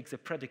 it takes a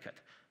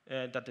predicate.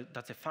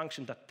 That's a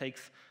function that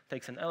takes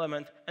an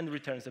element and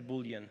returns a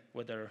Boolean,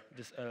 whether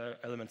this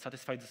element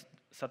satisfies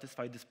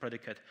this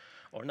predicate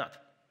or not.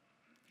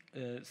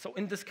 So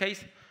in this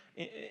case,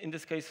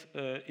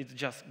 it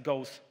just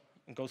goes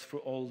goes through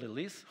all the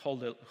list,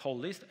 whole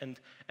list, and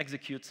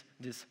executes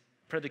this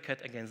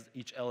predicate against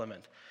each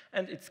element.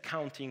 And it's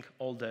counting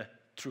all the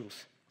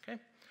truths, okay?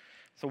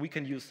 So we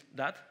can use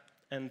that,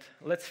 and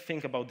let's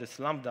think about this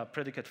lambda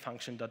predicate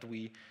function that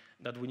we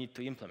need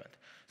to implement.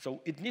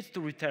 So it needs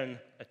to return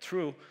a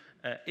true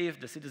if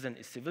the citizen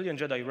is civilian,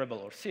 Jedi, rebel,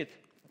 or Sith,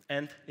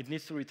 and it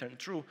needs to return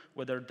true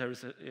whether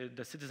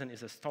the citizen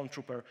is a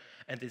stormtrooper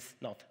and is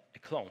not a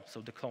clone.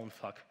 So the clone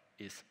flag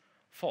is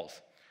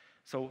false.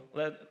 So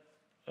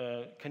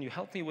can you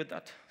help me with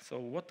that? So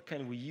what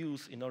can we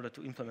use in order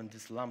to implement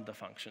this lambda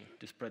function,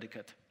 this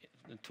predicate,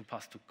 to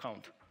pass to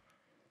count?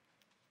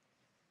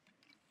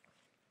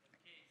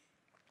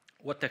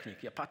 What technique?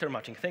 Yeah, pattern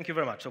matching. Thank you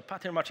very much. So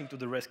pattern matching to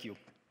the rescue.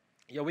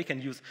 Yeah, we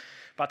can use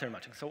pattern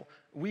matching. So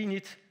we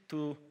need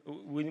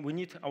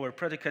our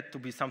predicate to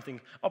be something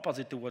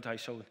opposite to what I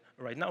showed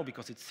right now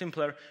because it's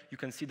simpler. You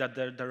can see that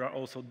there are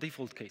also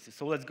default cases.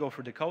 So let's go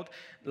through the code.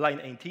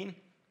 Line 18,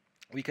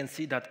 we can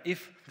see that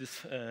if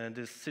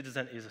this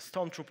citizen is a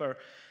stormtrooper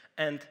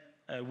and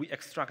we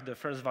extract the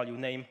first value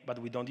name, but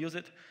we don't use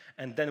it,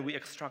 and then we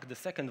extract the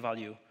second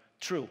value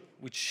true,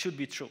 which should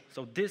be true.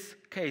 So this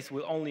case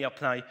will only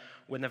apply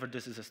whenever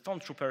this is a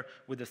stormtrooper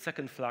with the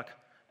second flag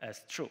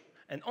as true.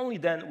 And only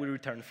then we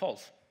return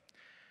false.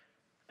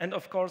 And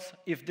of course,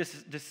 if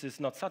this is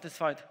not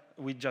satisfied,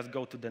 we just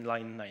go to the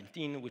line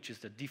 19, which is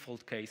the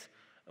default case,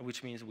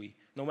 which means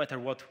no matter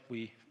what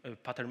we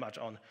pattern match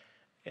on,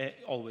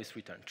 always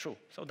return true.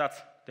 So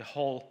that's the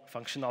whole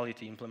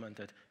functionality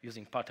implemented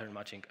using pattern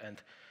matching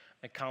and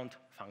a count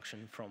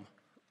function from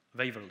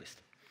waiver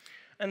list.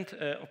 And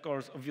of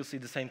course, obviously,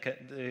 the same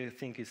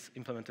thing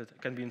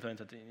can be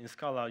implemented in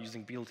Scala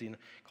using built-in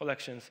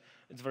collections.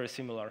 It's very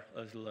similar,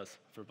 as well as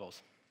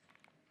verbose.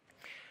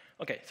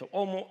 Okay, so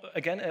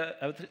again,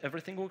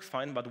 everything works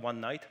fine, but one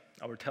night,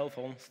 our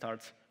telephone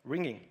starts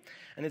ringing.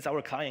 And it's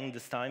our client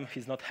this time.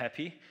 He's not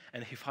happy,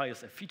 and he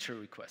files a feature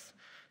request.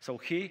 So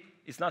he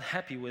is not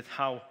happy with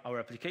how our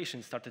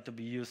application started to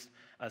be used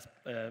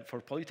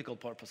for political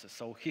purposes.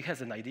 So he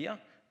has an idea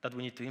that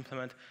we need to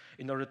implement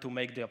in order to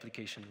make the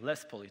application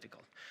less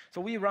political. So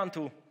we run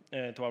to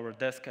our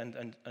desk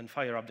and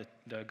fire up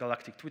the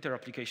Galactic Twitter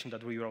application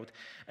that we wrote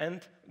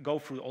and go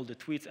through all the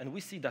tweets, and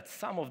we see that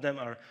some of them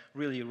are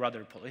really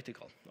rather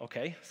political.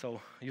 Okay, so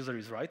user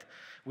is right.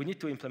 We need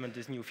to implement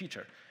this new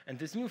feature. And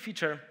this new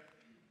feature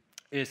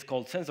is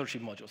called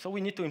censorship module. So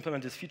we need to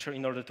implement this feature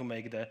in order to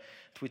make the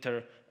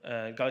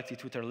Galactic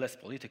Twitter less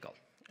political.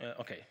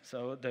 Okay,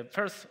 so the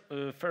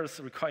first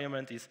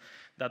requirement is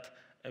that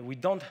we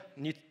don't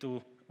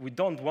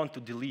want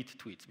to delete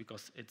tweets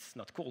because it's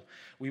not cool.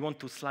 We want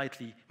to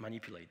slightly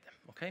manipulate them,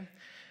 okay?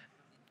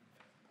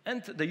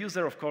 And the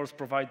user, of course,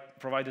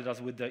 provided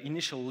us with the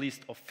initial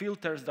list of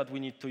filters that we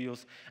need to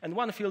use. And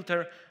one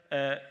filter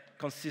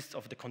consists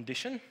of the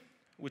condition,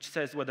 which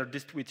says whether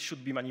this tweet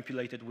should be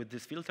manipulated with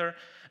this filter,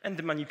 and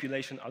the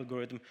manipulation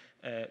algorithm.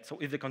 So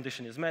if the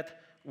condition is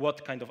met,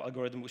 what kind of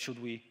algorithm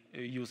should we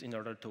use in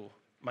order to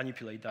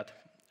manipulate that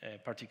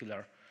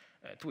particular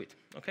tweet,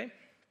 okay?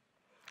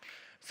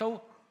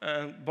 So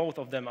both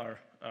of them are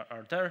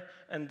there,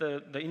 and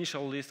the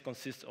initial list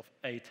consists of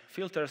 8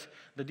 filters.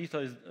 The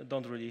details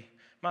don't really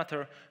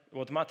matter.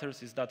 What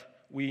matters is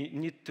that we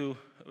need to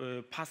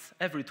pass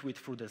every tweet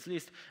through this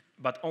list,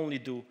 but only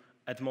do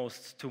at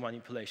most 2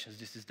 manipulations.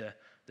 This is the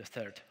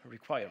third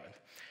requirement.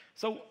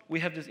 So we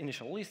have this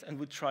initial list, and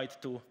we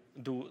tried to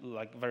do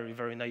like very,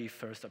 very naive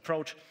first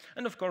approach.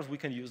 And of course, we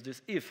can use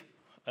this if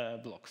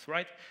blocks,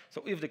 right?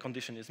 So if the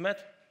condition is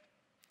met,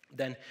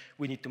 then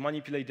we need to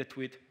manipulate the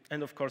tweet,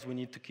 and of course we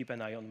need to keep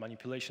an eye on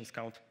manipulations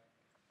count.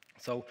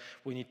 So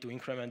we need to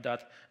increment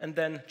that, and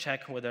then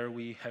check whether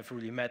we have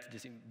really met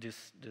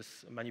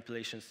this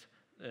manipulations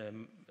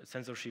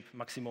censorship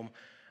maximum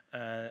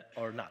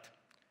or not.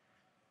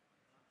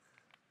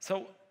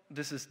 So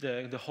this is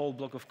the whole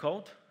block of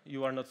code.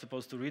 You are not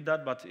supposed to read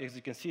that, but as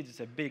you can see,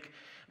 it's a big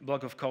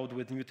block of code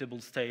with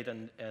mutable state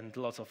and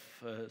lots of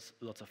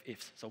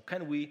ifs. So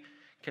can we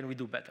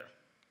do better?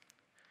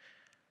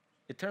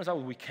 It turns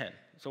out we can.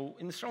 So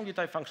in strongly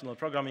typed functional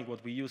programming,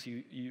 what we use,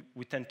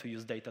 we tend to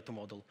use data to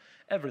model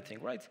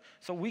everything, right?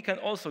 So we can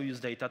also use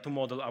data to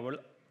model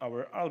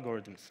our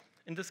algorithms.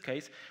 In this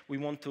case, we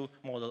want to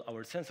model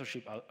our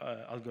censorship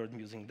algorithm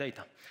using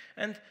data.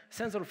 And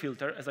sensor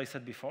filter, as I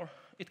said before,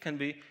 it can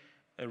be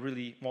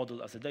really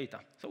modeled as a data.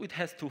 So it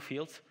has 2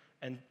 fields,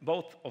 and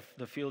both of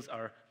the fields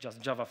are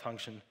just Java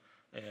function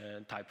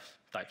types.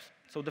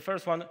 So the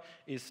first one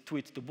is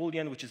tweet to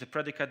Boolean, which is a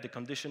predicate, the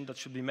condition that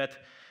should be met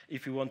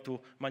if you want to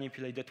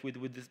manipulate the tweet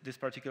with this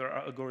particular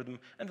algorithm.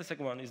 And the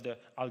second one is the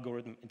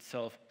algorithm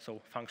itself,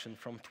 so function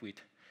from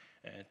tweet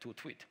to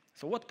tweet.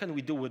 So what can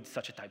we do with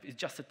such a type? It's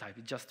just a type,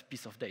 it's just a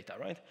piece of data,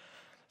 right?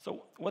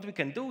 So what we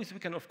can do is we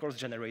can, of course,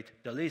 generate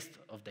the list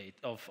of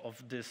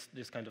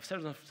this kind of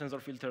sensor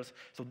filters.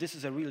 So this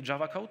is a real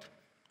Java code.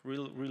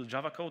 Real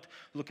Java code.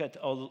 Look at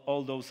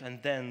all those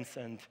and thens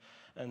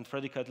and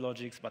predicate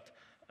logics, but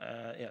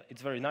yeah,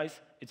 it's very nice.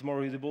 It's more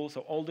readable,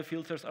 so all the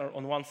filters are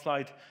on one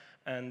slide,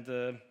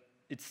 and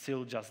it's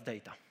still just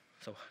data.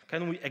 So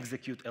can we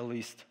execute a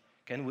list?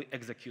 Can we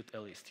execute a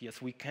list?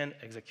 Yes, we can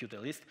execute a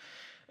list.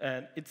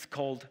 And it's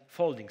called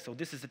folding. So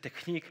this is a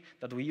technique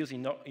that we use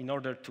in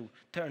order to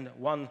turn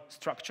one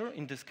structure,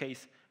 in this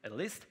case a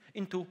list,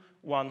 into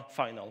one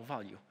final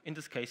value. In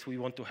this case, we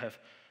want to have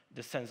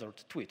the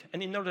censored tweet.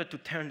 And in order to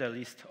turn the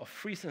list of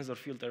 3 censor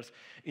filters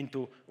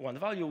into one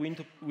value,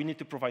 we need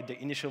to provide the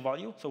initial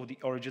value, so the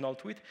original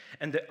tweet,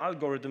 and the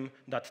algorithm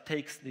that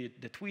takes the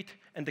tweet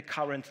and the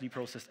currently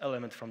processed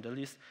element from the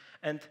list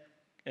and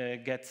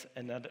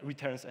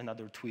returns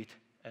another tweet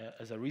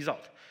as a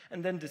result.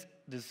 And then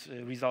this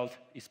result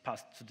is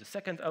passed to the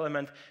second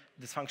element.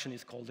 This function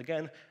is called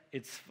again,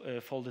 it's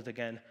folded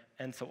again,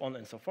 and so on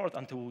and so forth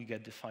until we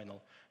get the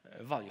final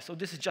value. So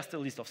this is just a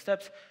list of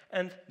steps,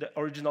 and the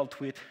original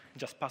tweet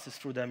just passes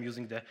through them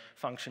using the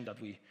function that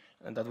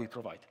we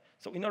provide.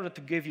 So in order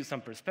to give you some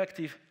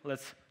perspective,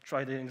 let's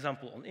try the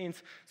example on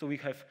ints. So we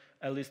have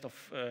a list of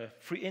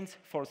 3 ints,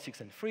 4,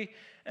 6, and 3,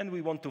 and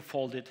we want to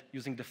fold it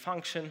using the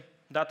function,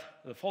 the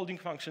folding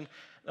function,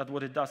 that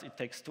what it does, it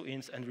takes 2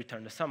 ints and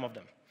returns the sum of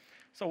them.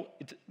 So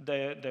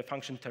the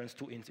function turns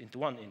 2 ints into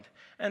 1 int.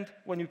 And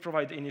when we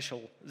provide the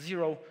initial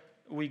 0,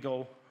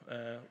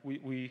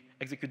 we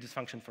execute this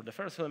function for the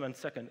first element,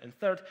 second, and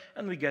third,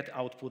 and we get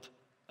output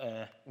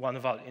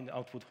one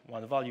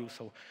value.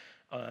 So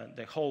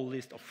the whole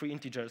list of 3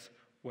 integers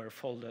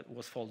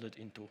was folded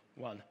into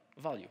one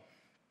value.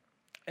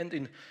 And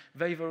in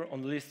Waiver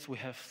on lists, we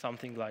have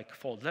something like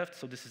fold left.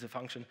 So this is a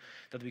function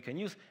that we can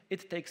use.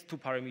 It takes 2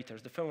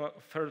 parameters. The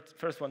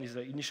first one is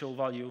the initial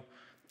value,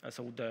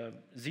 so the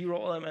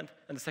 0 element,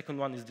 and the second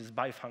one is this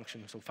by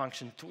function, so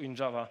function 2 in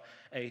Java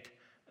 8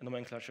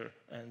 nomenclature,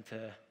 and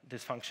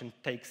this function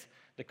takes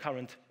the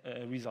current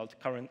result,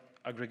 current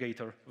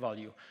aggregator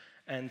value,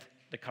 and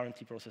the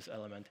currently processed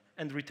element,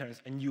 and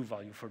returns a new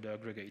value for the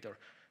aggregator,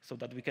 so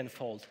that we can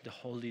fold the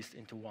whole list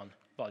into one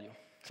value.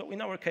 So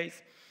in our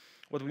case,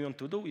 what we want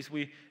to do is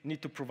we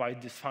need to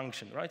provide this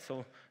function, right?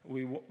 So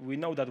we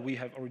know that we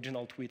have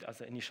original tweet as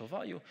the initial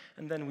value,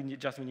 and then we need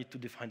to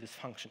define this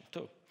function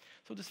too.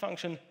 So this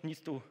function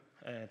needs to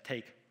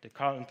take the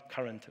current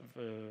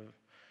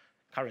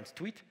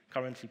tweet,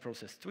 currently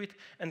processed tweet,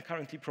 and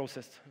currently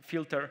processed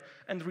filter,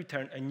 and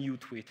return a new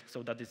tweet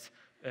so that it's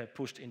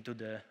pushed into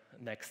the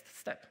next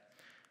step.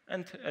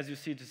 And as you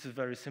see, this is a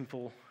very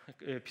simple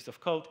piece of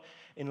code.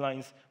 In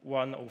lines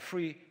 1 or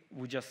 3,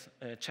 we just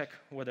check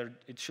whether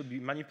it should be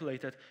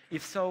manipulated.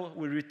 If so,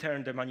 we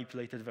return the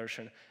manipulated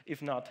version.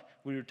 If not,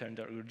 we return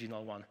the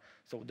original one.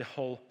 So the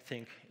whole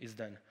thing is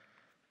then,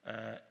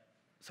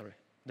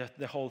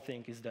 the whole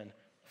thing is then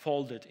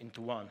folded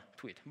into one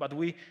tweet. But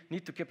we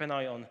need to keep an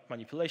eye on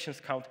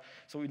manipulations count.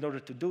 So in order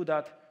to do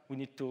that, we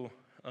need to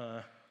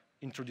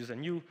introduce a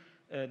new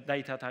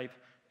data type.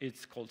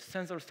 It's called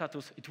censor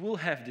status. It will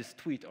have this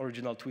tweet,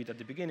 original tweet at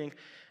the beginning,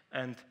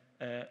 and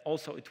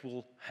also it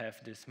will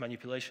have this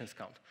manipulations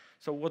count.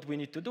 So what we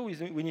need to do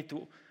is we need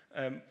to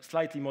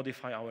slightly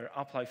modify our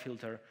apply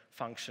filter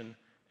function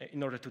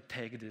in order to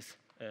take these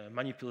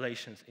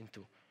manipulations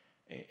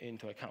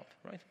into account,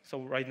 right?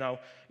 So right now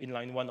in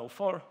line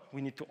 104,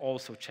 we need to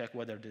also check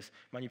whether this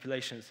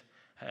manipulations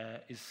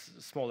is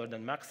smaller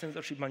than max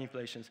censorship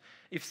manipulations.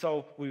 If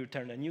so, we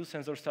return a new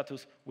censor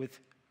status with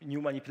new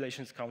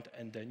manipulations count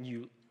and a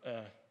new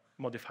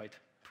modified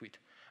tweet.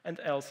 And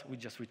else, we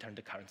just return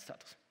the current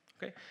status.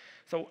 Okay?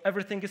 So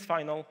everything is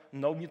final,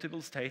 no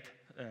mutable state,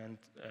 and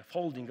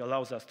folding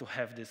allows us to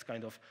have this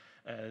kind of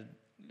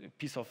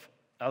piece of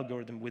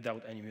algorithm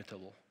without any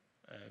mutable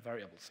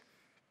variables.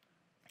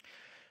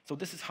 So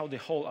this is how the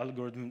whole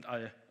algorithm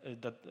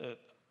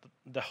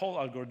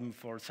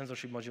for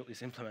censorship module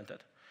is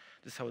implemented.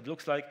 This is how it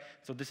looks like.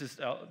 So this is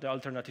the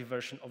alternative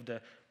version of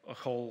the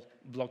whole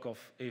block of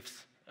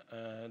ifs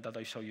that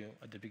I showed you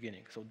at the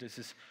beginning. So this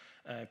is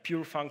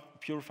pure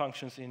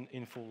functions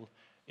in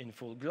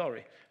full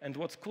glory. And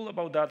what's cool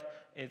about that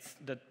is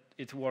that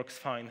it works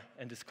fine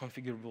and is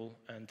configurable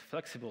and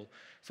flexible.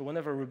 So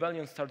whenever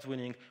Rebellion starts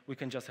winning, we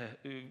can just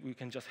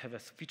have a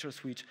feature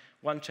switch,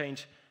 one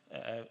change.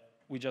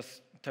 We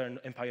just turn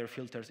Empire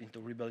filters into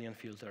Rebellion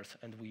filters,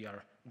 and we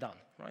are done,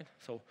 right?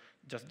 So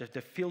just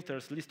the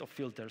filters, list of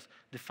filters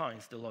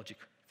defines the logic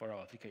for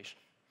our application.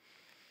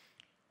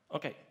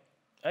 Okay,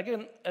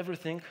 again,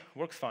 everything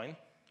works fine,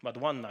 but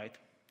one night,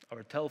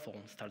 our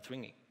telephone starts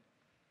ringing.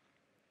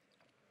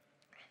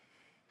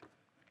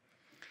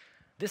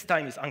 This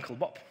time is Uncle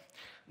Bob.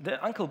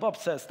 The Uncle Bob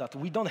says that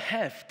we don't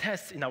have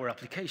tests in our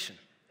application.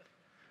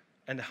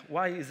 And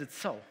why is it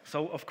so?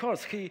 So, of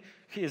course, he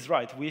is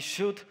right. We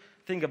should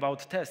think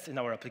about tests in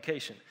our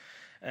application.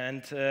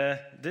 And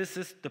this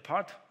is the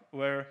part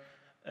where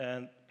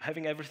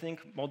having everything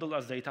modeled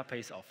as data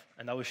pays off.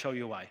 And I will show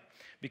you why.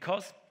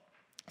 Because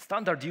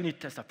standard unit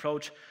test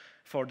approach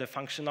for the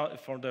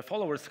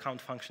followers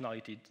count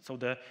functionality, so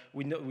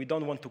we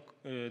don't want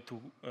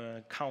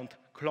to count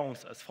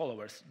clones as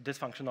followers, this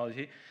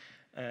functionality.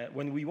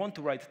 When we want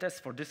to write tests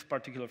for this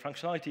particular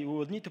functionality, we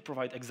will need to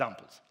provide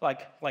examples,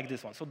 like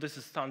this one. So this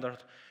is standard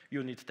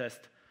unit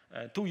test,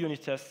 2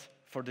 unit tests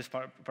for this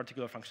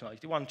particular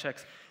functionality. One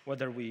checks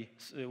whether we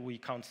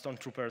count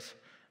stormtroopers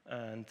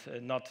and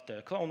not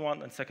the clone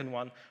one, and second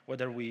one,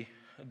 whether we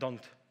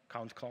don't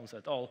count clones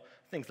at all,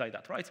 things like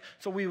that, right?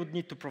 So we would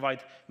need to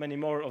provide many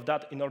more of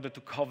that in order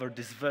to cover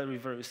this very,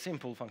 very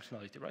simple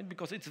functionality, right?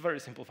 Because it's very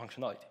simple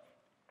functionality.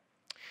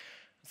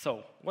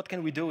 So what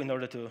can we do in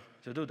order to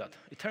do that?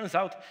 It turns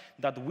out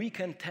that we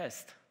can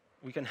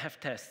have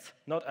tests,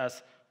 not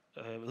as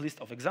a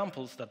list of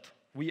examples that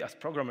we as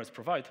programmers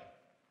provide.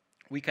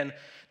 We can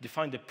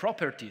define the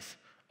properties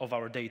of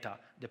our data,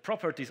 the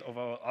properties of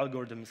our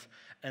algorithms,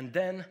 and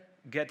then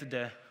get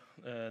the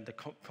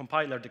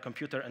compiler, the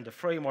computer, and the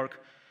framework,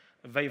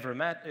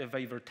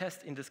 waiver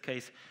test in this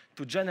case,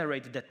 to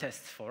generate the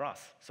tests for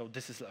us. So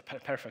this is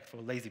perfect for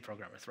lazy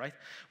programmers, right?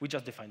 We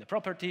just define the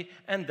property,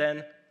 and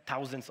then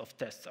thousands of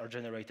tests are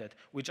generated,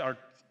 which are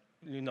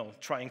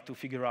trying to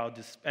figure out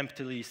this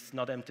empty lists,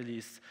 not empty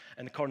lists,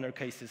 and corner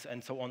cases,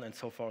 and so on and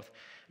so forth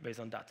based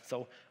on that.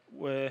 So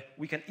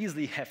we can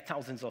easily have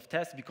thousands of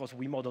tests because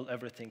we model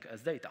everything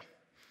as data.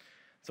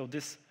 So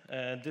this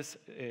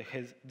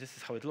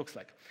is how it looks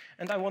like.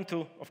 And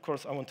of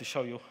course, I want to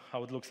show you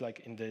how it looks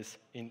like in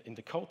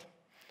the code.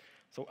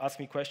 So ask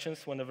me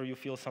questions whenever you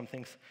feel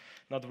something's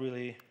not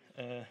really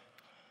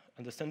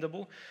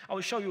understandable. I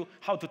will show you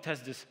how to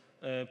test this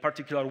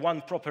particular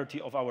one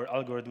property of our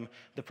algorithm.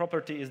 The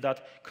property is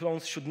that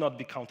clones should not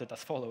be counted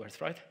as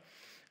followers, right?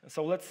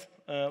 So let's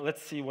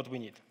see what we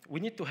need. We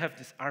need to have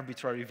this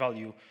arbitrary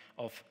value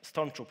of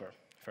stormtrooper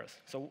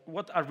first. So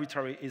what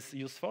arbitrary is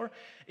used for?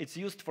 It's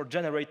used for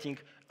generating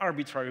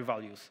arbitrary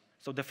values.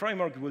 So the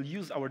framework will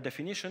use our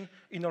definition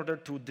in order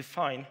to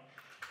define,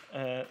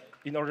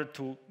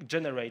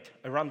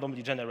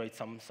 randomly generate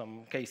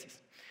some cases.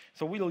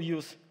 So we'll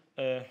use,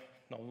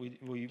 no,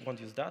 we won't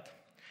use that.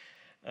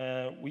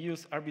 We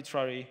use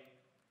arbitrary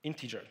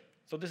integer.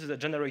 So this is a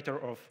generator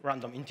of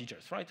random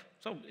integers, right?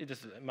 So it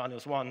is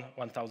minus 1,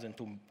 1,000,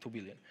 2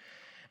 billion.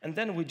 And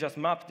then we just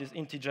map this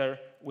integer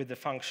with the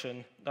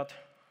function that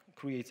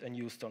creates a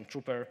new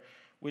stormtrooper,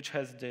 which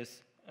has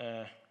this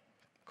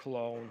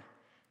clone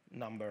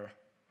number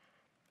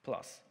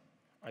plus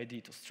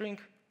ID to string.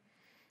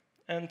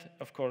 And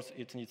of course,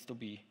 it needs to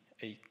be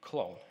a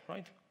clone,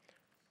 right?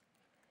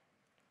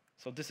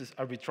 So this is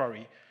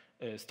arbitrary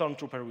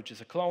stormtrooper, which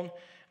is a clone,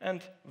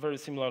 and very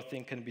similar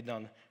thing can be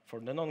done for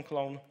the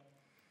non-clone.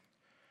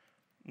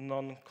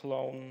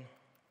 Non-clone,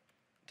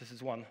 this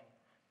is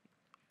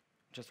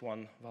just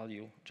one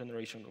value,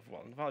 generation of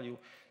one value.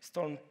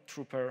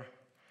 Stormtrooper,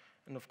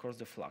 and of course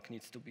the flag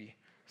needs to be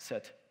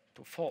set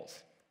to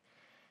false.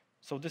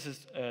 So this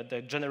is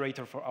the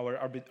generator for our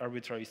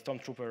arbitrary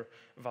stormtrooper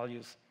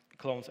values,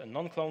 clones and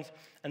non-clones,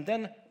 and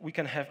then we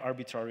can have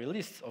arbitrary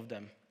lists of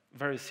them.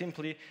 Very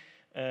simply,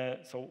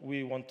 so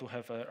we want to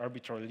have an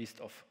arbitrary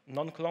list of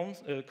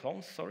non-clones,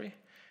 clones, sorry.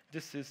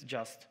 This is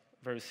just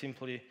very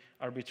simply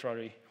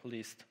arbitrary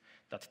list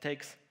that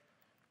takes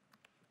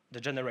the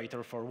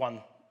generator for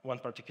one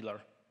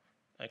particular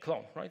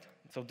clone, right?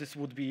 So this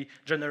would be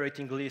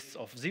generating lists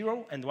of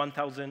 0 and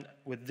 1,000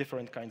 with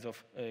different kinds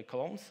of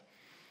clones,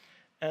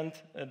 and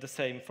the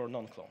same for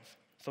non-clones.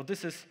 So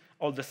this is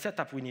all the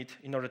setup we need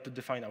in order to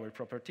define our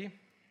property.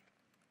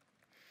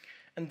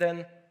 And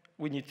then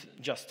we need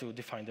just to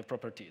define the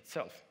property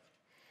itself.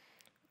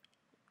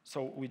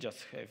 So we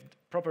just have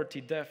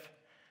property def,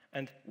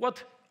 and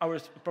what our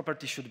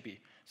property should be.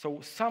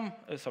 So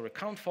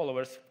count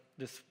followers,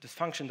 this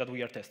function that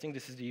we are testing,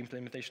 this is the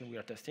implementation we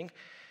are testing,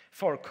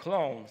 for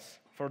clones,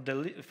 for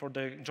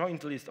the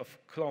joint list of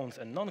clones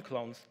and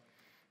non-clones,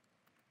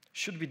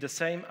 should be the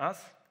same as,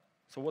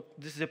 so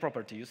this is a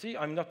property, you see?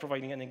 I'm not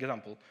providing an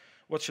example.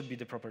 What should be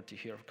the property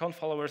here? Count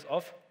followers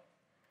of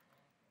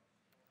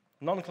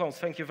non-clones,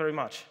 thank you very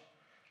much.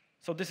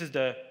 So this is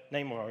the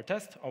name of our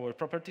test, our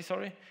property,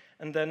 sorry,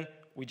 and then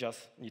we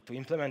just need to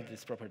implement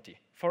this property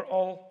for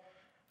all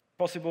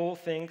possible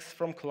things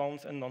from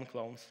clones and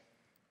non-clones,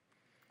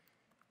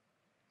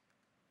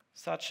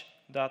 such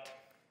that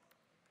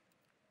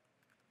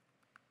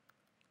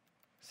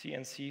C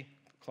and C,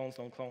 clones,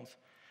 non-clones,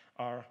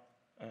 are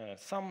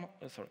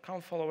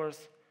count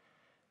followers,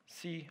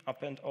 C,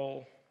 append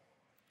all,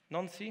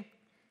 non-C.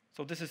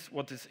 So this is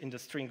what is in the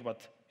string,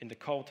 but in the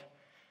code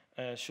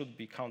should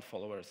be count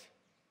followers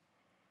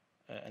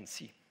and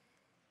C.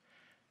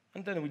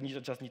 And then we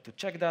just need to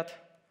check that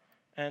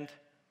and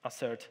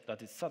assert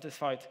that it's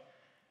satisfied,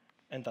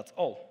 and that's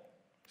all.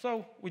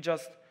 So we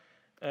just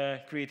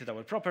created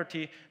our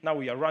property. Now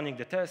we are running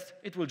the test.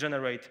 It will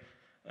generate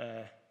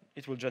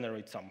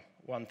some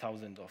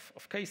 1,000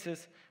 of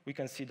cases. We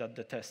can see that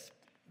the test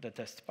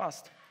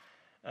passed,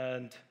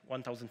 and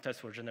 1,000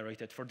 tests were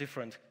generated for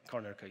different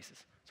corner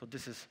cases. So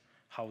this is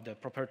how the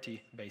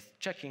property-based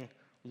checking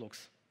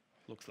looks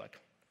like.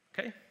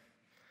 Okay?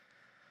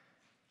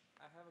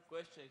 I have a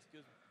question,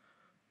 excuse me.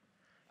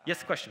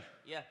 Yes, question.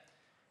 Yeah.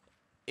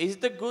 Is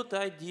it a good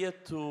idea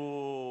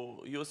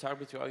to use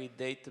arbitrary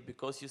data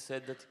because you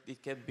said that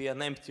it can be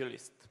an empty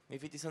list?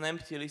 If it is an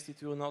empty list,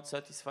 it will not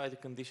satisfy the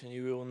condition.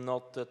 You will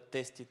not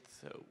test it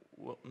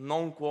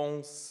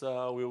non-clones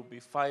will be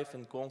 5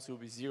 and clones will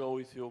be 0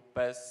 if you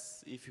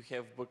pass, if you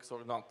have bugs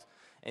or not.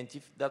 And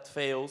if that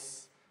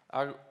fails,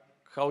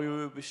 how you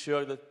will be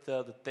sure that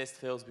the test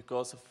fails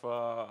because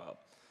of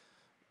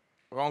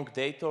wrong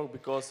data or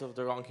because of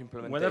the wrong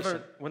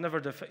implementation? Whenever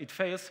it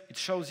fails, it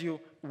shows you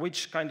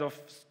which kind of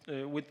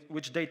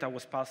which data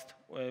was passed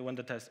when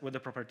the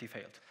property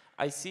failed.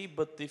 I see,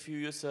 but if you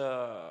use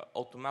a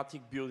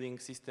automatic building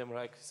system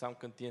like some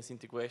continuous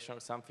integration or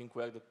something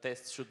where the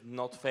test should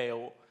not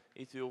fail,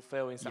 it will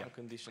fail in some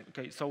condition.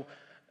 Okay, so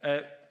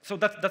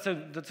that's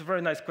a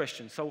very nice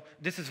question. So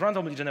this is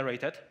randomly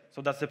generated,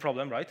 so that's the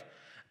problem, right?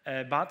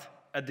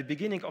 But at the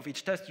beginning of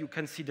each test, you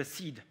can see the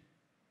seed.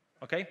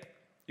 Okay.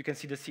 You can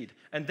see the seed.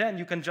 And then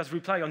you can just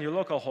reply on your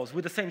local host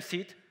with the same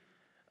seed,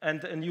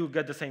 and you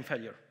get the same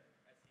failure.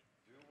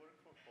 Do you work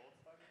for fault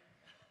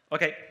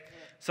finding? Okay,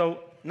 so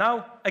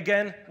now,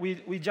 again,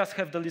 we just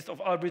have the list of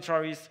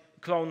arbitraries,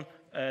 clone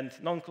and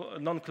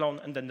non-clone,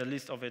 and then the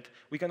list of it.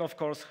 We can, of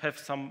course, have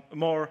some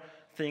more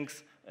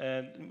things,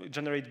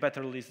 generate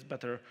better lists,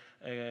 better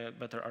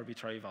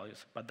arbitrary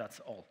values, but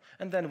that's all.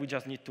 And then we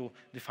just need to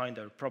define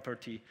their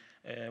property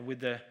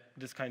with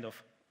this kind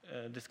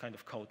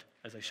of code,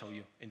 as I show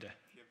you in the.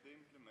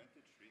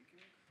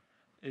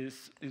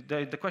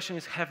 The question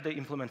is, have they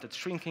implemented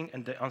shrinking?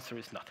 And the answer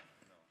is not.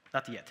 No.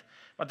 Not yet.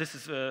 But this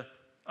is,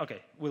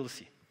 OK, we'll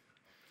see.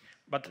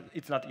 But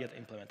it's not yet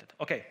implemented.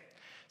 OK,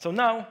 so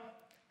now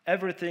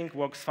everything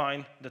works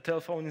fine. The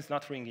telephone is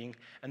not ringing.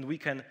 And we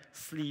can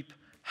sleep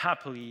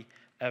happily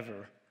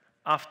ever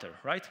after,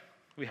 right?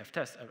 We have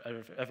tests,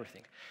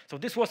 everything. So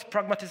this was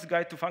Pragmatist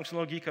Guide to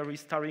Functional Geekery,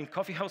 starring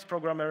coffeehouse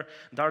programmer,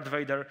 Darth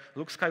Vader,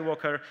 Luke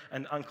Skywalker,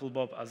 and Uncle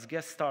Bob as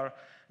guest star.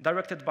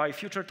 Directed by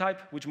future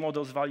type, which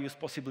models values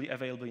possibly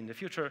available in the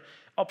future.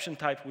 Option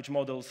type, which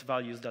models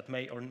values that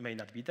may or may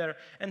not be there.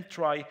 And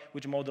try,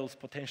 which models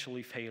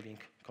potentially failing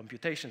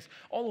computations.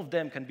 All of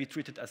them can be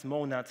treated as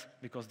monads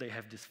because they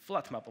have this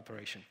flat map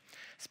operation.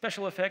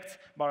 Special effects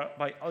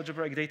by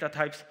algebraic data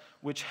types,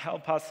 which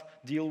help us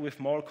deal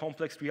with more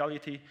complex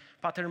reality.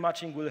 Pattern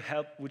matching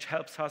which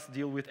helps us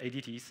deal with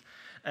ADTs.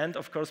 And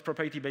of course,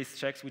 property-based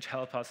checks, which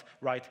help us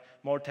write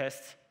more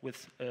tests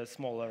with a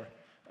smaller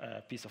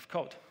piece of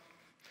code.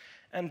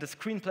 And the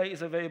screenplay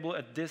is available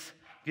at this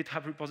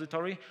GitHub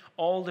repository.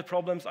 All the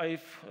problems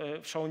I've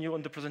shown you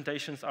on the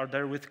presentations are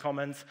there with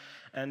comments.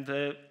 And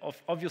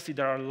obviously,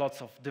 there are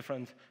lots of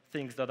different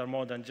things that are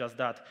more than just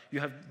that.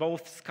 You have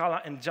both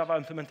Scala and Java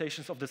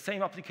implementations of the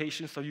same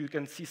application, so you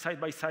can see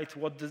side by side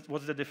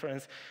what's the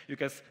difference. You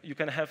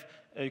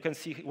can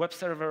see web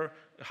server,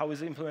 how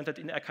is it implemented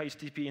in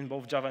HTTP in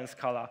both Java and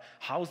Scala.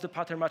 How's the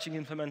pattern matching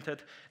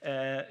implemented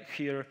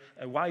here?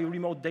 Why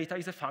remote data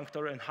is a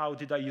functor, and how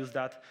did I use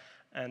that?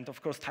 And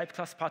of course, type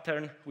class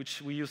pattern,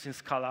 which we use in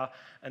Scala,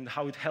 and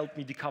how it helped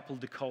me decouple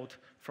the code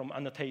from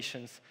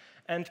annotations.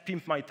 And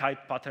pimp my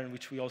type pattern,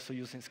 which we also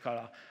use in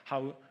Scala,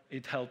 how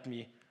it helped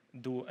me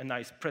do a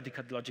nice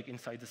predicate logic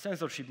inside the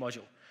censorship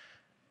module.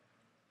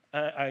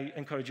 I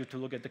encourage you to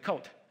look at the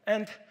code.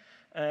 And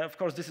of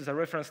course, this is a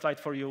reference slide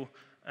for you.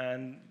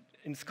 And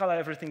in Scala,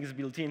 everything is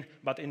built in,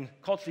 but in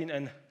Kotlin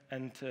and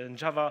in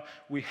Java,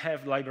 we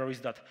have libraries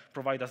that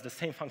provide us the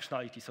same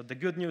functionality. So the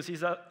good news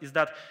is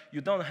that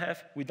we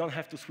don't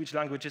have to switch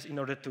languages in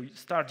order to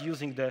start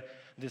using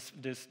this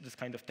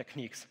kind of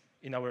techniques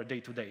in our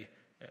day-to-day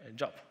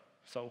job.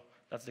 So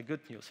that's the good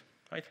news,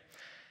 right?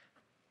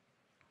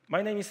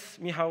 My name is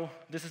Michał.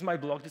 This is my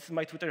blog. This is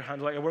my Twitter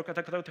handle. I work at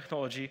Academic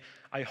Technology.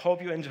 I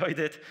hope you enjoyed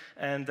it.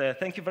 And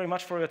thank you very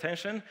much for your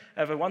attention.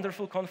 Have a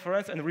wonderful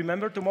conference. And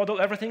remember to model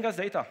everything as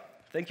data.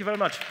 Thank you very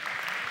much.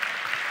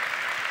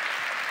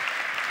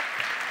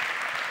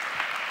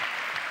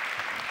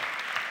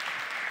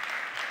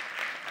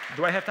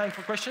 Do I have time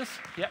for questions?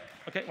 Yeah,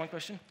 OK, one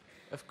question.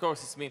 Of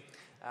course, it's me.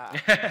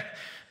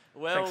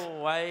 Well, thanks.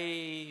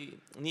 I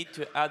need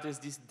to address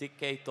this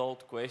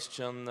decade-old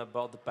question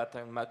about the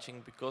pattern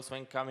matching, because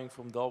when coming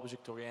from the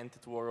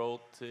object-oriented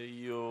world,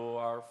 you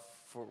are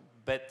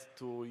forbid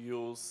to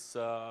use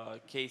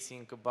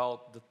casing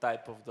about the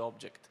type of the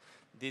object.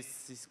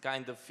 This is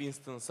kind of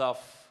instance of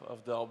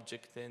the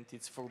object, and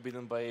it's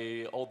forbidden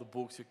by all the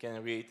books you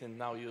can read, and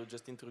now you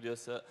just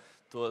introduce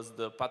to us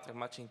the pattern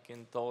matching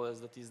and told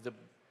us that is the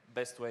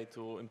best way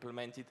to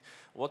implement it.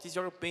 What is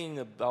your opinion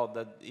about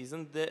that?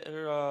 Isn't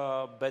there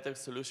a better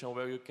solution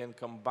where you can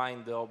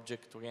combine the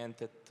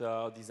object-oriented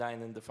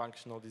design and the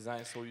functional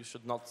design, so you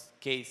should not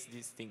case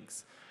these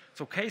things?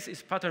 So case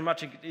is pattern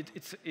matching.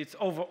 It's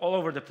all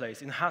over the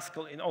place, in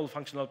Haskell, in all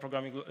functional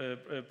programming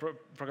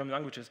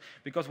languages,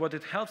 because what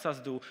it helps us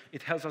do,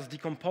 it helps us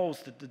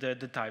decompose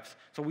the types.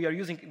 So we are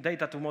using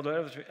data to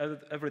model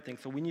everything,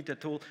 so we need a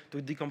tool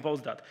to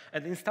decompose that.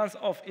 And instance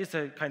of is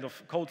a kind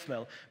of code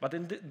smell, but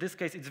in this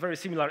case, it's very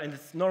similar, and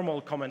it's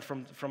normal comment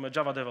from a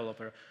Java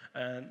developer.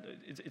 And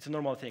it's a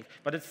normal thing.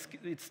 But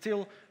it's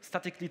still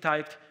statically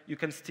typed. You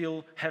can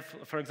still have,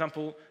 for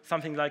example,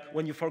 something like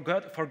when you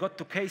forgot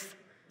to case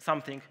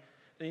something,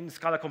 in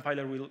Scala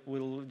compiler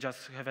will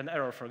just have an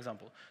error, for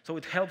example. So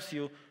it helps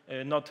you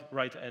not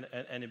write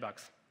any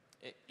bugs.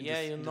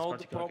 Yeah, you know, the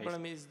particular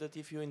problem case. is that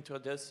if you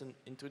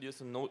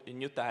introduce a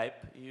new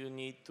type, you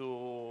need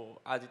to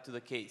add it to the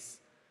case,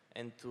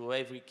 and to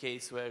every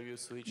case where you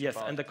switch. Yes,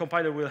 about. and the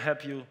compiler will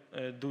help you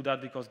do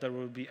that because there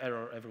will be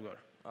error everywhere.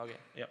 Okay.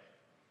 Yeah.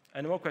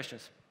 Any more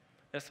questions?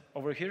 Yes,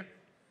 over here.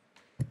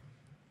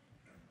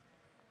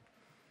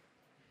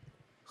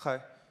 Hi.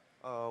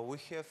 We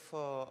have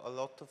a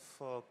lot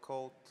of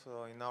code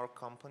in our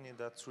company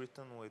that's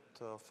written with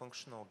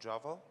functional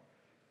Java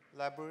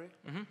library.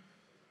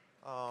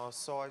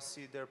 So I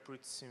see they're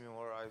pretty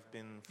similar. I've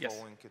been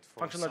following it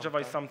for functional some Java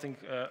time. is something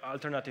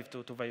alternative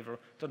to Vapor.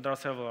 So there are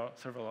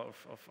several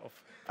of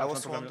I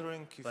was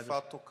wondering if at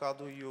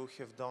Ocado you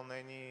have done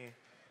any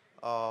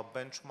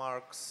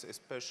benchmarks,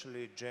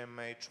 especially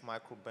JMH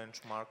micro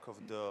benchmark of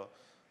the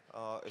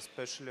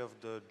especially of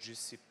the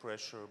GC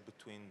pressure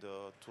between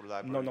the two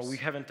libraries. No, we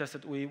haven't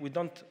tested. We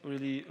don't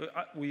really.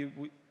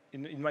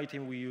 In my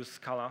team we use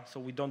Scala, so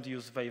we don't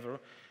use Vapor.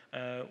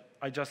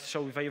 I just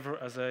show Vapor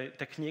as a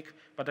technique,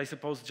 but I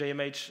suppose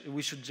JMH,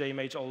 we should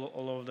JMH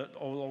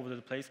all over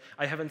the place.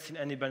 I haven't seen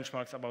any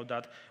benchmarks about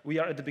that. We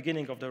are at the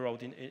beginning of the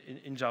road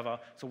in Java,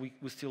 so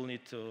we still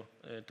need to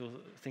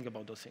think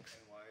about those things.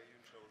 And why you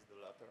chose the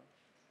latter?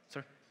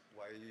 Sir?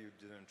 Why you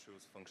didn't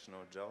choose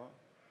functional Java?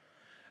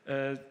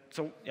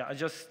 So yeah, I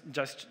just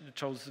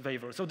chose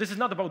Vapor. So this is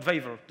not about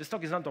Vapor. This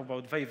talk is not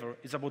about Vapor.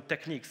 It's about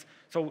techniques.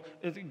 So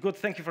good.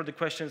 Thank you for the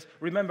questions.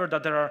 Remember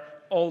that there are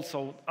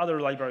also other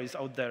libraries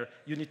out there.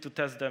 You need to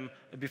test them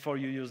before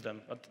you use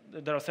them. But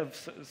there are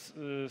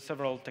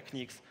several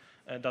techniques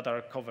that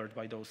are covered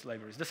by those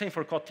libraries. The same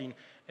for Kotlin.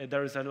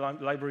 There is a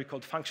library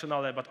called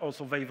Functionale, but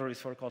also Vapor is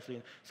for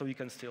Kotlin. So you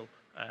can still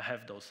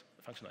have those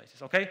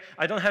functionalities. Okay,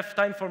 I don't have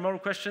time for more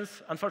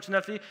questions,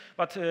 unfortunately,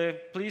 but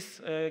please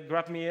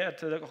grab me at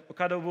the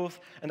Ocado booth,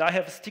 and I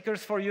have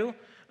stickers for you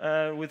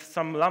with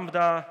some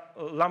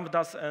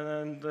lambdas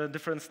and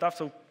different stuff.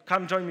 So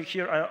come join me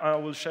here. I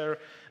will share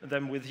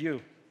them with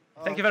you.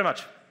 Thank you very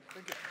much.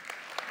 Thank you.